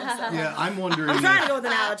stuff too, so. Yeah, I'm wondering. I'm trying to if- go with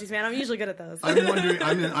analogies, man. I'm usually good at those. I'm wondering.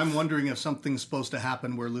 I'm wondering if something's supposed to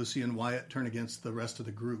happen where Lucy and Wyatt turn against the rest of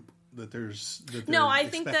the group. That they're No, I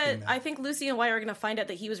think expecting I think Lucy and Wyatt are going to find out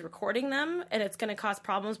that he was recording them, and it's going to cause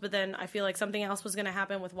problems. But then I feel like something else was going to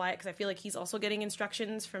happen with Wyatt, because I feel like he's also getting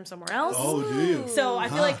instructions from somewhere else. Oh, do you? So I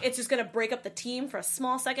feel like it's just going to break up the team for a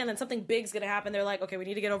small second, and something big's going to happen. They're like, okay, we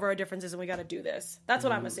need to get over our differences, and we got to do this. That's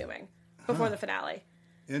what I'm assuming before the finale.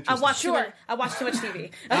 I Interesting. watched too much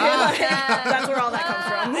TV. That's where all that comes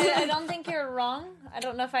from. I don't think you're wrong. I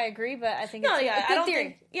don't know if I agree, but I think No, it's yeah, a I good don't theory.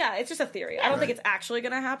 think. Yeah, it's just a theory. I don't think it's actually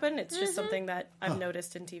going to happen. It's just something that I've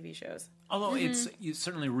noticed in TV shows. Although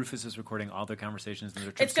certainly Rufus is recording all their conversations and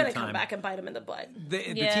their trips It's going to through come time. back and bite him in the butt. The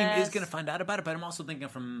team Yes. is going to find out about it, but I'm also thinking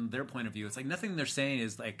from their point of view, it's like nothing they're saying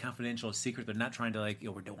is like confidential or secret. They're not trying to like, we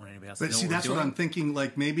don't want anybody else to But know see, what that's we're what doing. I'm thinking.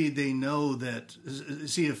 Like maybe they know that.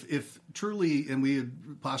 See, if truly, and we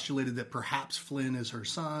had postulated that perhaps Flynn is her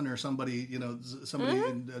son or somebody, somebody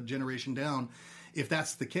in a generation down. If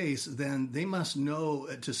that's the case, then they must know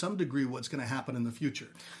to some degree what's going to happen in the future.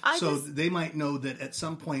 They might know that at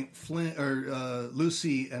some point Flynn or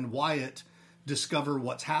Lucy and Wyatt discover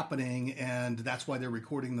what's happening, and that's why they're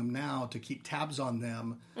recording them now to keep tabs on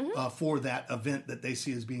them for that event that they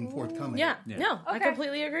see as being forthcoming. Yeah, no, I Okay.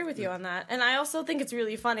 completely agree with you on that. And I also think it's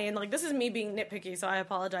really funny, and like this is me being nitpicky, so I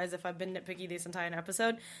apologize if I've been nitpicky this entire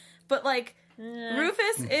episode. But like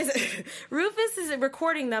Rufus is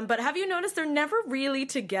recording them, but have you noticed they're never really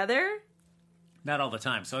together? Not all the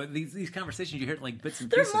time. So these conversations, you hear like bits and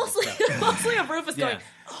They're pieces. mostly of stuff. mostly of Rufus Yeah. going,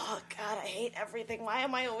 "Oh God, I hate everything. Why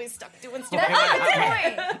am I always stuck doing stuff?"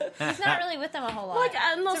 That's the point. He's not really with them a whole lot. Like,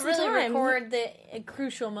 most to of the really time. record the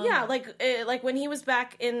crucial moment. Yeah, like when he was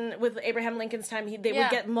back in with Abraham Lincoln's time, they would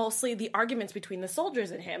get mostly the arguments between the soldiers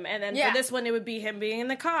and him, and then for this one, it would be him being in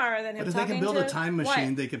the car, and then him But if they talking can build to a time machine,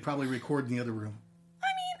 Wyatt. they could probably record in the other room.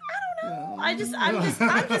 I don't know.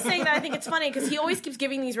 I'm just saying that I think it's funny because he always keeps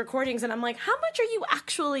giving these recordings, and I'm like, how much are you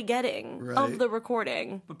actually getting Right. of the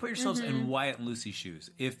recording? But put yourselves Mm-hmm. in Wyatt and Lucy's shoes.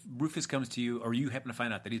 If Rufus comes to you, or you happen to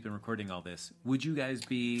find out that he's been recording all this, would you guys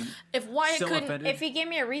be If Wyatt so couldn't, offended? If he gave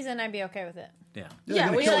me a reason, I'd be okay with it. yeah. They're Yeah,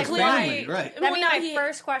 gonna we kill like his why- family, right? That'd Well, be now my he-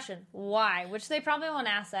 first question. Why? Which they probably won't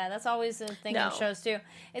ask that. That's always the thing No. in shows too.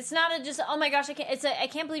 It's not a just, oh my gosh, I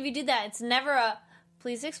can't believe you did that. It's never a,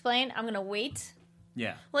 please explain. I'm gonna wait.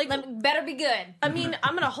 Yeah. like. Better be good. I mean,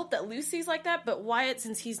 I'm gonna hope that Lucy's like that, but Wyatt,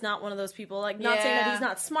 since he's not one of those people, like not saying that Yeah. he's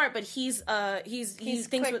not smart, but he He's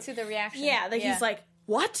thinks quick to the reaction. Yeah, that Yeah. he's like,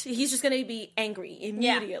 what? He's just gonna be angry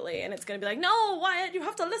immediately, and it's gonna be like, no, Wyatt, you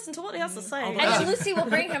have to listen to what he has to say. And then Lucy will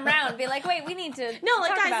bring him round and be like, wait, we need to No,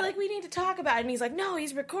 like talk guys, about like it. we need to talk about it, and he's like, no,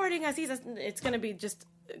 he's recording us. It's gonna be just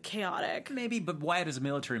chaotic. Maybe, but Wyatt, as a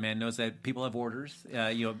military man, knows that people have orders.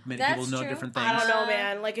 Many That's people know true. different things. I don't know,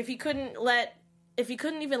 man. Like if he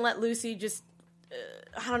couldn't even let Lucy just.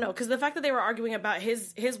 I don't know, because the fact that they were arguing about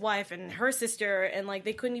his wife and her sister, and like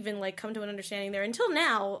they couldn't even like come to an understanding there until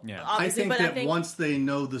now. Yeah. I Obviously, think but that once they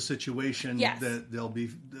know the situation, Yes. that there'll be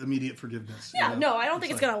immediate forgiveness. Yeah, you know? no, I don't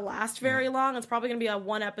think it's like- gonna last very long. It's probably gonna be a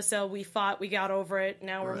one episode. We fought, we got over it.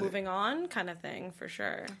 Now we're Right. moving on, kind of thing for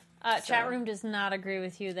sure. Chat room does not agree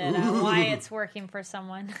with you that Wyatt's working for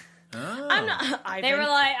someone. I'm not. Ivan. They were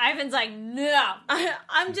like, Ivan's like, no.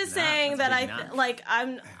 I'm just not. saying That's that big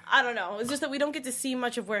not. I don't know. It's just that we don't get to see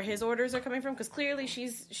much of where his orders are coming from because clearly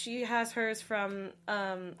she has hers from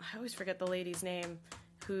I always forget the lady's name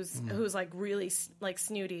who's like really like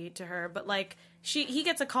snooty to her, but like he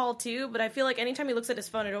gets a call too, but I feel like anytime he looks at his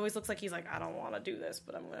phone it always looks like he's like, I don't want to do this,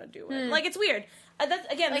 but I'm going to do it. Like it's weird.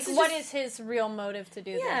 That's again, Like, this what just- is his real motive to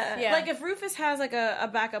do yeah. this? Like if Rufus has like a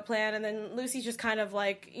backup plan and then Lucy's just kind of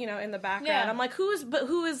like, in the background. Yeah. I'm like, who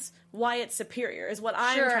is Wyatt's superior is what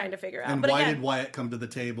I'm Sure. trying to figure out. And but why again, did Wyatt come to the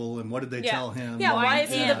table, and what did they tell him? yeah, why Why is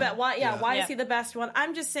he him? the best? Why Yeah. is he the best one?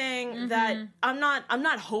 I'm just saying that I'm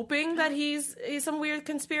not hoping that he's some weird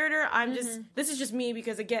conspirator. I'm just this is just me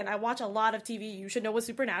because again, I watch a lot of TV. You should know what's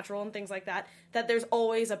supernatural and things like that. That there's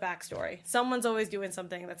always a backstory. Someone's always doing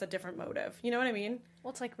something that's a different motive. You know what I mean?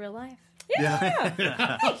 Well, it's like real life. Yeah.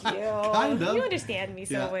 Thank you. Kind of. You understand me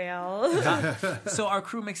so Yeah. well. So our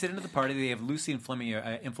crew makes it into the party. They have Lucy and Fleming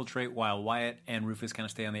infiltrate while Wyatt and Rufus kind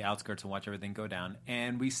of stay on the outskirts and watch everything go down.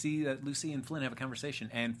 And we see that Lucy and Flynn have a conversation.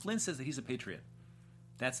 And Flynn says that he's a patriot.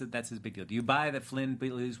 That's his big deal. Do you buy that Flynn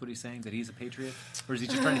believes what he's saying, that he's a patriot? Or is he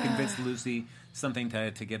just trying to convince Lucy something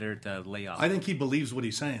to get her to lay off? I think he believes what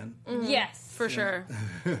he's saying. Yes. For sure.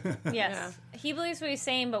 Yes. He believes what he's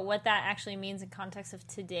saying, but what that actually means in context of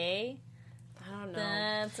today, I don't know.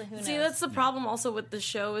 that's a who knows. See, that's the problem also with the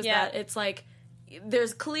show is Yeah. that it's like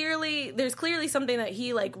there's clearly something that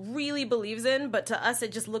he like really believes in, but to us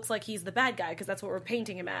it just looks like he's the bad guy because that's what we're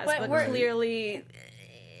painting him as. But But we're- clearly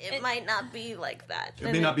it might not be like that.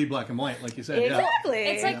 It may not be black and white, like you said. Yeah. Exactly.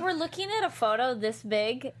 It's like we're looking at a photo this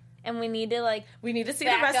big, and we need to like we need to see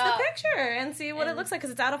back the rest of up. the picture and see what it And- looks like because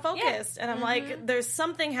it's out of focus. Yeah. And I'm like, there's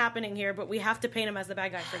something happening here, but we have to paint him as the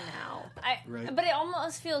bad guy for now. Right. But it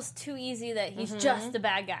almost feels too easy that he's just the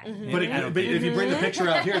bad guy. But if you bring the picture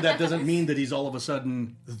out here, that doesn't mean that he's all of a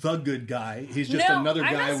sudden the good guy. He's just another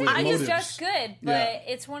I'm guy not with saying motives. he's just good, but Yeah.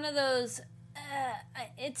 it's one of those.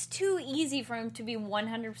 It's too easy for him to be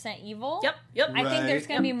 100% evil. Yep. I think there's Right.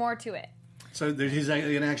 going to be more to it. So that he's going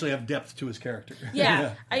to actually have depth to his character.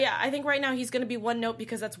 Yeah. I think right now he's going to be one note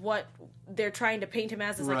because that's what they're trying to paint him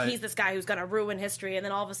as. Is like Right. he's this guy who's going to ruin history, and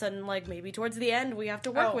then all of a sudden, like maybe towards the end, we have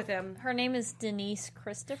to work Oh, with him. Her name is Denise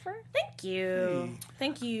Christopher. Thank you,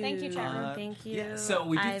 thank you, Thank you, chat room. Thank you. Yeah, so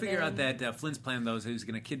we do figure out Ivan. that Flynn's plan, though, is he was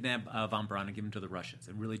going to kidnap Von Braun and give him to the Russians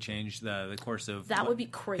and really change the course of That would be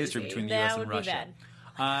crazy. history between the That U.S. and would be Russia.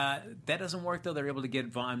 That doesn't work, though. They're able to get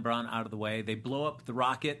Von Braun out of the way. They blow up the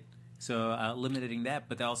rocket, so eliminating that.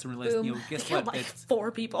 But they also realize, Boom. guess Killed what? like It's,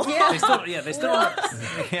 4 people. they still, yeah.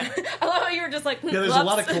 I love how you were just like. Yeah, there's a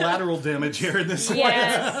lot of collateral damage here in this one.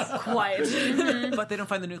 Yes. quiet. but they don't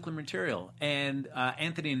find the nuclear material. And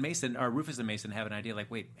Anthony and Mason, or Rufus and Mason, have an idea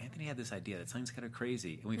like, wait, Anthony had this idea that sounds kind of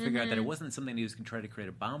crazy. And we figure out that it wasn't something he was going to try to create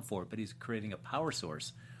a bomb for, but he's creating a power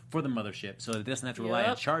source for the mothership, so it doesn't have to rely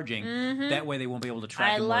on charging. That way, they won't be able to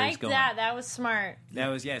track I him where he's like going. that. That was smart. That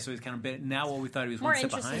was so he's kind of bit. Now what we thought he was More one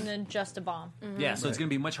step interesting behind. than just a bomb. Yeah, so it's going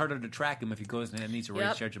to be much harder to track him if he goes and needs to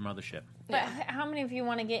Yep. recharge the mothership. But how many of you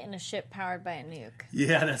want to get in a ship powered by a nuke?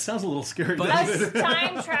 Yeah, that sounds a little scary. But- doesn't A it?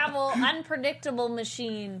 time travel, unpredictable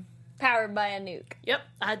machine powered by a nuke. Yep.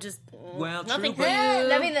 I just Well, nothing. true, but-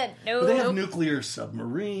 That'd be the But they have no. nuclear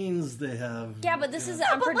submarines. They have Yeah, but this is an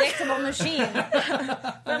unpredictable machine.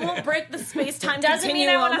 That won't break the space time. Doesn't mean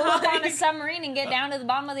I want to hop on a like, submarine and get down to the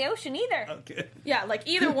bottom of the ocean either. Okay. yeah, like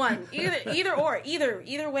either one,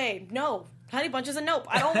 either way. No, Honey Bunch is a nope.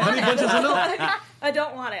 I don't want it. Bunch is a nope. I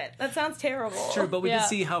don't want it. That sounds terrible. True, but we Yeah. did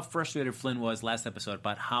see how frustrated Flynn was last episode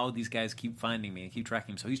about how these guys keep finding me and keep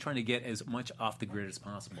tracking him. So he's trying to get as much off the grid as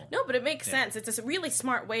possible. No, but it makes sense. It's a really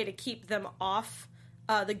smart way to keep them off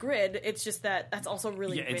the grid. It's just that's also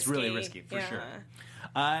really risky. It's really risky for Yeah.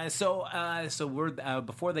 sure. So we're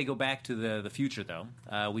before they go back to the future though.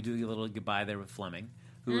 We do a little goodbye there with Fleming,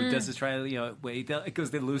 who does this try to wait. It goes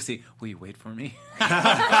to Lucy. Will you wait for me? And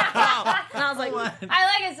I was like, I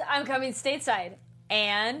like it. I'm coming stateside.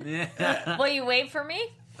 And Yeah. will you wait for me?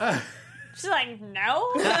 She's like,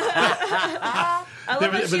 no. I love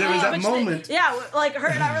There when was- she but there was that when moment. Yeah, like her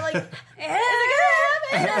and I were like,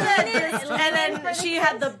 and then she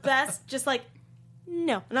had the best, just like,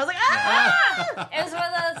 no, and I was like, ah! It was one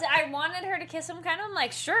of those. I wanted her to kiss him. Kind of. I'm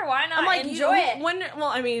like, sure, why not? I'm like, Enjoy it. Well,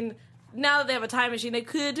 I mean, now that they have a time machine, they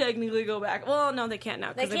could technically go back. Well, no, they can't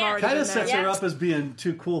now because They they've can't. already Kind been of there. sets Yeah. her up as being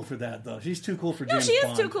too cool for that, though. She's too cool for James She is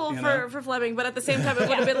Bond, too cool you know? for Fleming, but at the same time, it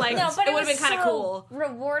would have been like No, but it would have been kind of so cool.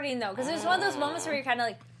 rewarding though, because it was one of those moments where you're kind of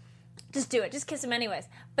like, just do it, just kiss him anyways.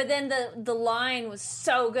 But then the line was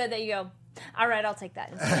so good that you go, all right, I'll take that.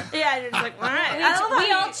 Instead. Yeah, you're just like, all right. I love how We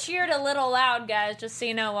you- all cheered a little loud, guys, just so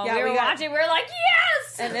you know. While Yeah, we were we got- watching, we were like,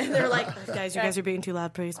 yes! And then they're like, guys, you guys are being too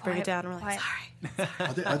loud. Please bring it down. And we're like, Quiet. sorry.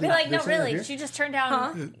 Are they Be like, saying no, that really. here? She just turned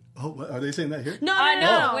down. Oh, what, are they saying that here? No, I no,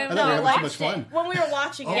 know. no, We- no. I thought no, they were watched so much fun. it. When we were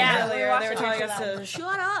watching it Yeah, we were earlier, they were watching telling it us loud. to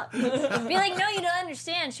shut up. Be like, no, you don't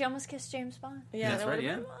understand. She almost kissed James Bond. Yeah, That's that right.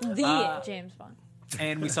 would've Yeah. been- The James Bond.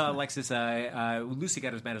 And we saw Alexis. Lucy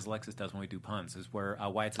got as mad as Alexis does when we do puns. Is where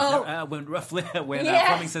Wyatt says Oh. when Yes.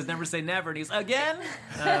 Fleming says never say never, and he's again.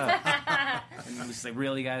 And Lucy's like,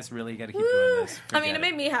 really, guys, really, you got to keep doing this. I mean, Forget it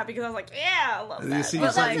made me happy because I was like, yeah, I love that. You, see,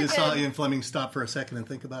 But, like, you saw good- Ian Fleming stop for a second and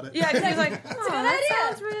think about it? yeah, because he was like, oh, that idea.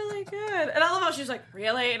 sounds really good. And I love how she was like,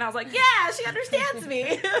 really? And I was like, yeah, she understands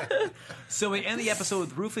me. So we end the episode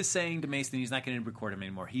with Rufus saying to Mason he's not going to record him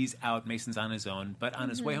anymore. He's out. Mason's on his own. But on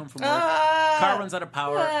his way home from work, car runs out of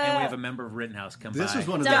power, and we have a member of Rittenhouse come This by. is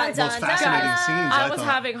one of the Dun, most dun, dun. fascinating scenes, I was thought.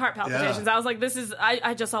 having heart palpitations. Yeah. I was like, this is,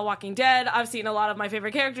 I just saw Walking Dead. I've seen a lot of my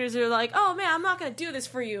favorite characters who are like, oh man, I'm not going to do this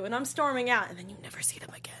for you. And I'm storming out. And then you never see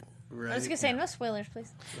them again. Right. I was gonna say no spoilers, please.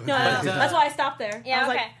 No, that's why I stopped there. Yeah, I was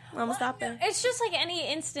okay. like, I'm going to stop there. It's just like any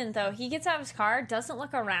instant though. He gets out of his car, doesn't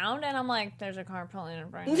look around, and I'm like, "There's a car pulling in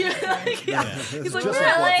front of me." Yeah. He's like, Just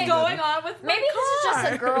what like is Walking going Dead. on with my Maybe this is just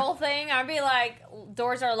car? a girl thing. I'd be like,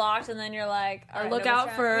 doors are locked, and then you're like, all I right, look nobody's out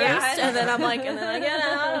around. first, Yeah. and then I'm like, and then I get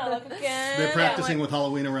out, I look again. They're practicing I'm like, with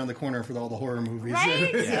Halloween around the corner for all the horror movies.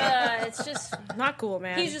 Right? It's just not cool,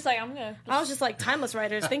 man. he's just like, I'm gonna. I was just like, timeless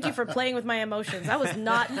writers, thank you for playing with my emotions. That was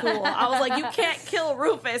not cool. I was like, you can't kill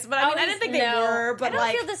Rufus, but I mean, I didn't think they were, but I don't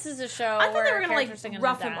like, feel this is a show. I thought where they were gonna like characters are gonna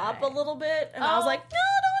rough him die. up a little bit, and I was like, no,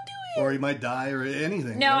 don't do it. Or he might die or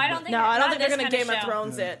anything. No, right? I don't But- think. No, I don't not think they're this gonna Game kind of show.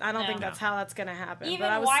 Thrones it. I don't No. think that's how that's gonna happen. Even but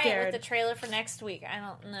I was Wyatt scared. with the trailer for next week. I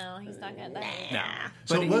don't know. He's not gonna die. No.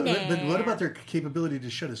 So But but what about their capability to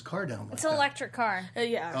shut his car down like It's an that? electric car.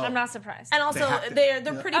 Yeah. I'm not surprised. And also, have to. they're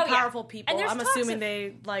Yeah. pretty Oh, yeah. powerful people. And there's I'm talks assuming of-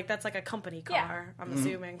 they like that's like a company car. Yeah. I'm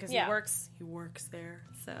assuming because Yeah. he works there.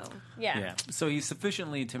 So Yeah. So he's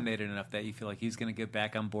sufficiently intimidated enough that you feel like he's going to get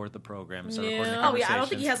back on board the program and start Yeah. recording the oh yeah, I don't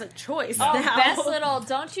think he conversations. has a choice. Oh, now. best little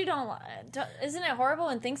don't isn't it horrible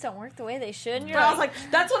when things don't work the way they should? And you're But I was like,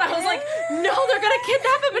 that's what I was like. No, they're gonna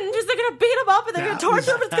kidnap him and they're gonna beat him up and they're That gonna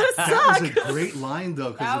torture him. It's gonna That was suck. a great line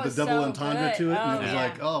though, That because of was the double so entendre good. to it, and Oh, it was yeah.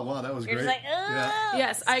 like, oh wow, that was you're great. just like, ugh.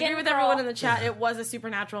 Yes, I agree Skin with crawl. everyone in the chat. It was a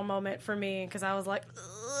supernatural moment for me because I was like,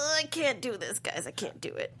 I can't do this, guys. I can't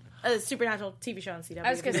do it. A supernatural TV show on CW.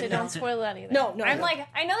 I was gonna say don't spoil that either. No, I'm no. like,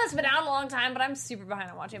 I know that's been out a long time, but I'm super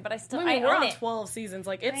behind on watching. But I still, I mean, we're own on it. 12 seasons.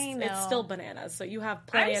 Like I it's know. still bananas. So you have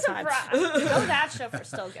plenty I'm of time. surprised. Go that show for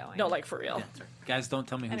still going. No, like for real. Guys, don't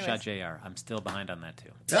tell me who Anyways. shot JR. I'm still behind on that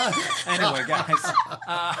too. Yeah. Anyway, guys,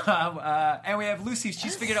 And we have Lucy.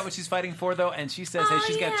 She's figured out what she's fighting for, though, and she says, hey,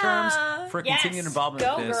 she's got terms for continued involvement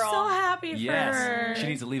Go, with this. girl. So happy for her. She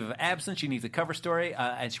needs a leave of absence. She needs a cover story,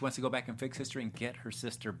 and she wants to go back and fix history and get her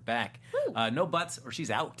sister back. No buts, or she's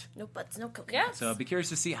out. No butts, no coconuts. Yes. So I'll be curious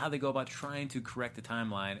to see how they go about trying to correct the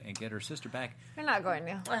timeline and get her sister back. They're not going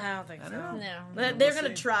to. I don't think so. No. They're going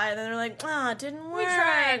to try, and then they're like, it didn't work. We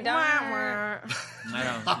tried. I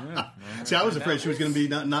don't. See, I was afraid she was going to be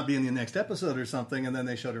not be in the next episode or something, and then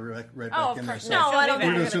they showed her right back Oh, in of there. course. So No, I don't we're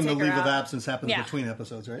think going to assume the take her leave of out. absence happens Yeah. between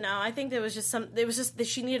episodes, right? No, I think there was just that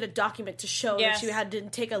she needed a document to show Yes. that she had to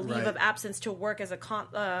take a leave Right. of absence to work as a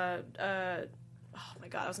oh my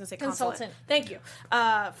god, I was going to say consultant. Consultant. Thank you.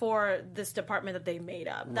 For this department that they made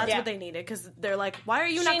up. That's Yeah. what they needed, because they're like, why are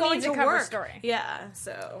you She not going needs to a cover work? story. Yeah,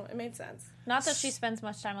 so it made sense. Not that she spends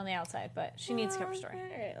much time on the outside, but she needs cover story.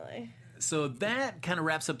 Really? So that kind of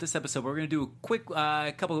wraps up this episode. We're going to do a quick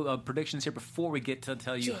couple of predictions here before we get to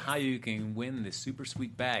tell you how you can win this super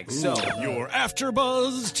sweet bag. So, Your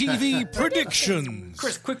AfterBuzz TV predictions.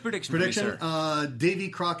 Chris, quick prediction. Prediction: Sir. Davy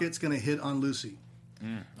Crockett's going to hit on Lucy.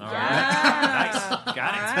 Nice.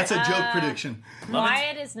 Got it. That's a joke prediction.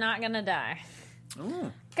 Wyatt is not going to die.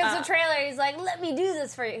 Because the trailer, he's like, let me do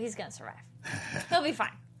this for you. He's going to survive. He'll be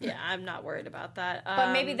fine. Yeah, I'm not worried about that.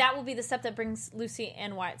 But maybe that will be the step that brings Lucy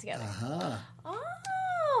and Wyatt together.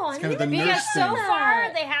 Oh, I kind of the didn't even nurse Because thing. so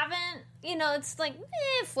far, they haven't, it's like,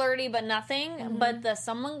 flirty, but nothing. But the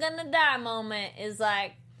someone gonna die moment is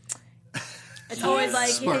like, It's always like,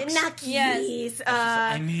 Sparks. Nakis.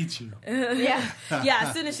 I need you. yeah. Yeah,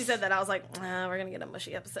 as soon as she said that, I was like, we're going to get a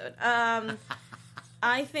mushy episode.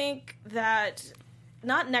 I think that,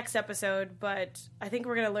 not next episode, but I think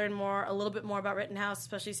we're going to learn a little bit more about Rittenhouse,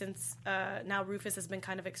 especially since now Rufus has been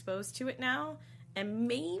kind of exposed to it now. And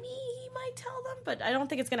maybe he might tell them, but I don't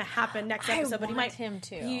think it's going to happen next I episode. But he want might him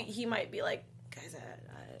to. He might be like, guys,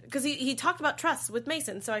 because he talked about trust with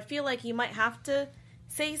Mason, so I feel like he might have to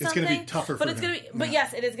say something. gonna be tougher but for it's him. gonna be. But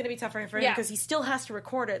yes, it is going to be tougher for him Yeah. because he still has to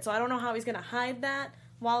record it. So I don't know how he's going to hide that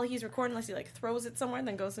while he's recording, unless he like throws it somewhere and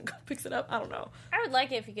then goes and picks it up. I don't know. I would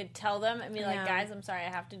like it if you could tell them and be like, Yeah. guys, I'm sorry, I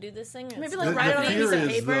have to do this thing. Maybe It's- like The- write it the on a fear piece of is,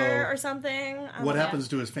 paper though, or something. I don't What know. happens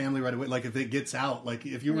to his family right away? Like if it gets out, like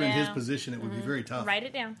if you were in his Yeah. position, it would be very tough. Write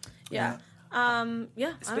it down. Yeah. I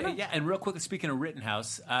don't know. Yeah, and real quick, speaking of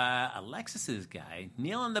Rittenhouse, Alexis's guy,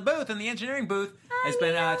 Neil in the booth, in the engineering booth, has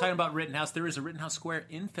been talking about Rittenhouse. There is a Rittenhouse Square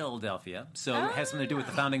in Philadelphia, so it has something to do with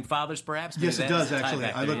the founding fathers, perhaps. Yes, Maybe it does that's a tie actually.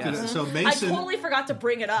 back I there, looked at yes. it. So I Mason, totally forgot to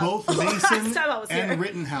bring it up. both last Mason time I was here. and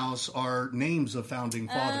Rittenhouse are names of founding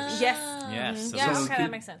fathers. Yes. Yes, so Yeah, So okay,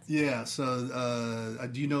 that makes sense. Yeah. So,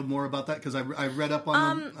 do you know more about that? Because I read up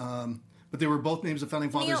on them. But they were both names of founding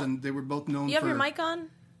fathers, Neil, and they were both known You have for. your mic on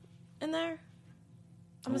in there?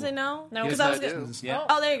 I'm gonna say no. No. because Yes, I was I gonna. do. Yeah.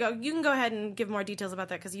 Oh, there you go. You can go ahead and give more details about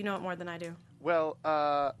that because you know it more than I do. Well,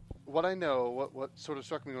 what I know, what sort of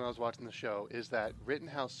struck me when I was watching the show is that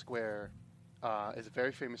Rittenhouse Square is a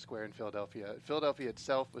very famous square in Philadelphia. Philadelphia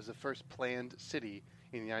itself was the first planned city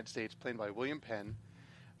in the United States, planned by William Penn.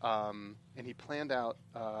 And he planned out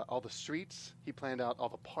all the streets. He planned out all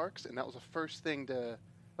the parks, and that was the first thing that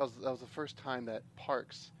was the first time that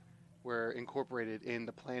parks were incorporated in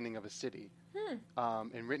the planning of a city.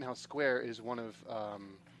 And Rittenhouse Square is one of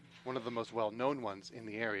the most well-known ones in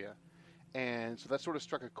the area. And so that sort of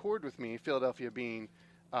struck a chord with me, Philadelphia being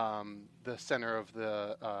the center of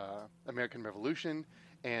the American Revolution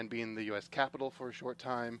and being the U.S. capital for a short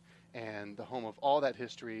time and the home of all that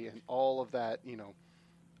history and all of that,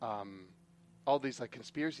 all these like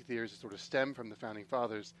conspiracy theories that sort of stem from the Founding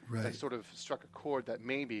Fathers. Right. That sort of struck a chord that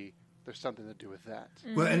maybe there's something to do with that.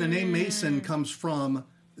 Well, and the name Mason comes from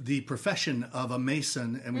the profession of a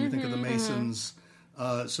Mason, and when you think of the Masons,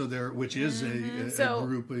 which is a So-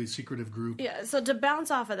 group, a secretive group. Yeah. So to bounce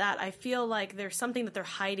off of that, I feel like there's something that they're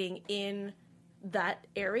hiding in that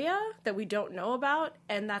area that we don't know about,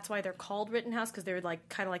 and that's why they're called Rittenhouse, because they're like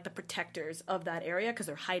kind of like the protectors of that area because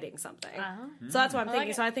they're hiding something. So that's what I'm thinking.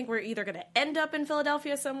 it. So I think we're either going to end up in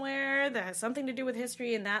Philadelphia somewhere that has something to do with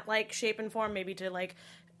history in that like shape and form, maybe to like.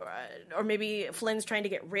 Or maybe Flynn's trying to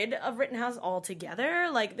get rid of Rittenhouse altogether.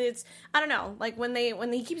 Like it's, I don't know. Like when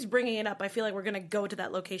he keeps bringing it up, I feel like we're gonna go to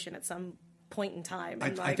that location at some point in time.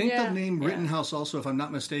 And I like, think the name Rittenhouse also, if I'm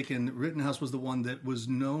not mistaken, Rittenhouse was the one that was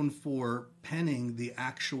known for penning the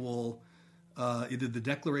actual either the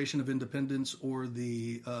Declaration of Independence or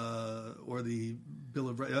the Bill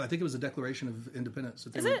of Rights. I think it was the Declaration of Independence.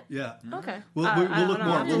 Is it? Yeah. Okay. We'll I look don't more. know.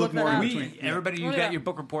 I'll have to We'll look look more that in up. between. Everybody, you've yeah. got your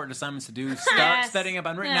book report and assignments to do. Start Yes. studying up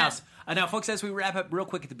on Rittenhouse. Now, folks, as we wrap up real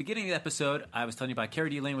quick at the beginning of the episode, I was telling you about Carrie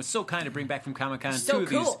D. Lane was so kind to bring back from Comic-Con So two of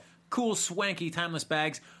these cool. cool, swanky, timeless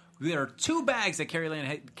bags. There are 2 bags that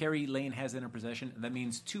Carrie Lane has in her possession. That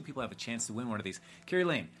means 2 people have a chance to win one of these. Carrie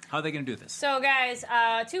Lane, how are they going to do this? So, guys,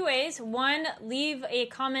 2 ways. One, leave a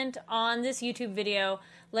comment on this YouTube video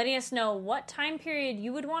letting us know what time period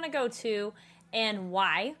you would want to go to and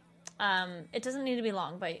why. It doesn't need to be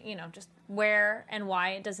long, but, just where and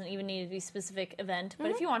why. It doesn't even need to be a specific event, but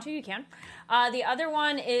if you want to, you can. The other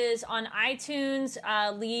one is on iTunes.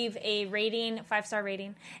 Leave a rating, 5-star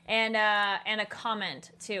rating, and a comment,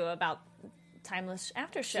 too, about Timeless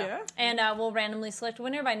After Show. Sure. And we'll randomly select a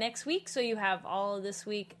winner by next week, so you have all of this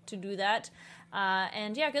week to do that.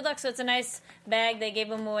 And yeah, good luck. So it's a nice bag. They gave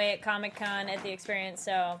them away at Comic-Con at the Experience,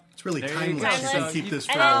 so... It's really There you timeless. go. You can So keep you- this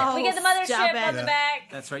And forever. then we get the mothership stop on it. the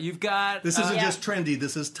back. That's right. You've got... This isn't Yeah. just trendy.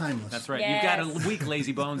 This is timeless. That's right. Yes. You've got a week,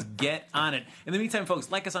 Lazy Bones. Get on it. In the meantime,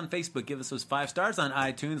 folks, like us on Facebook. Give us those 5 stars on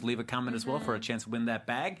iTunes. Leave a comment as well for a chance to win that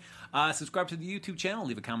bag. Subscribe to the YouTube channel.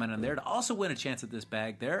 Leave a comment on there to also win a chance at this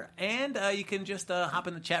bag there. And you can just hop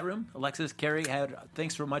in the chat room. Alexis, Carrie,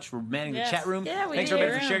 thanks so much for manning Yes. the chat room. Yeah, we thanks did.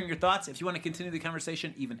 everybody for sharing your thoughts. If you want to continue the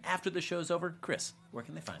conversation even after the show's over, Chris, where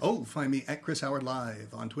can they find you? Oh, find me at Chris Howard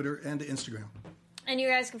Live on Twitter and Instagram. And you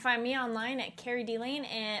guys can find me online at Carrie D. Lane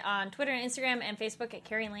and on Twitter and Instagram and Facebook at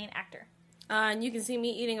Carrie Lane Actor. And you can see me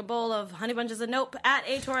eating a bowl of Honey Bunches of Nope at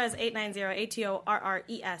atorres890,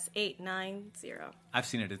 ATORRES890. I've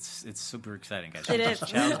seen it. It's super exciting, guys. It is.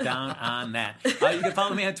 Chow down on that. You can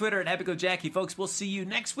follow me on Twitter at EpicoJackie. Folks, we'll see you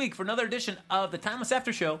next week for another edition of the Timeless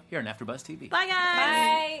After Show here on AfterBuzz TV. Bye, guys.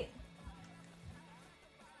 Bye.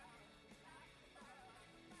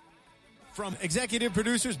 From executive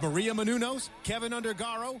producers Maria Menounos, Kevin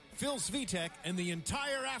Undergaro, Phil Svitek, and the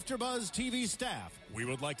entire AfterBuzz TV staff, we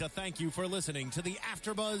would like to thank you for listening to the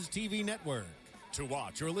AfterBuzz TV network. To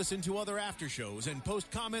watch or listen to other after shows and post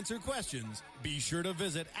comments or questions, be sure to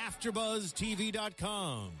visit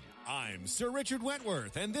AfterBuzzTV.com. I'm Sir Richard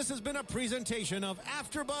Wentworth, and this has been a presentation of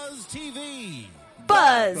AfterBuzz TV.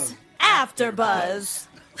 Buzz after buzz.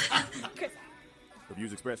 The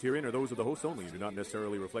views expressed herein are those of the hosts only and do not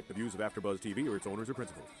necessarily reflect the views of AfterBuzz TV or its owners or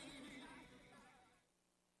principals.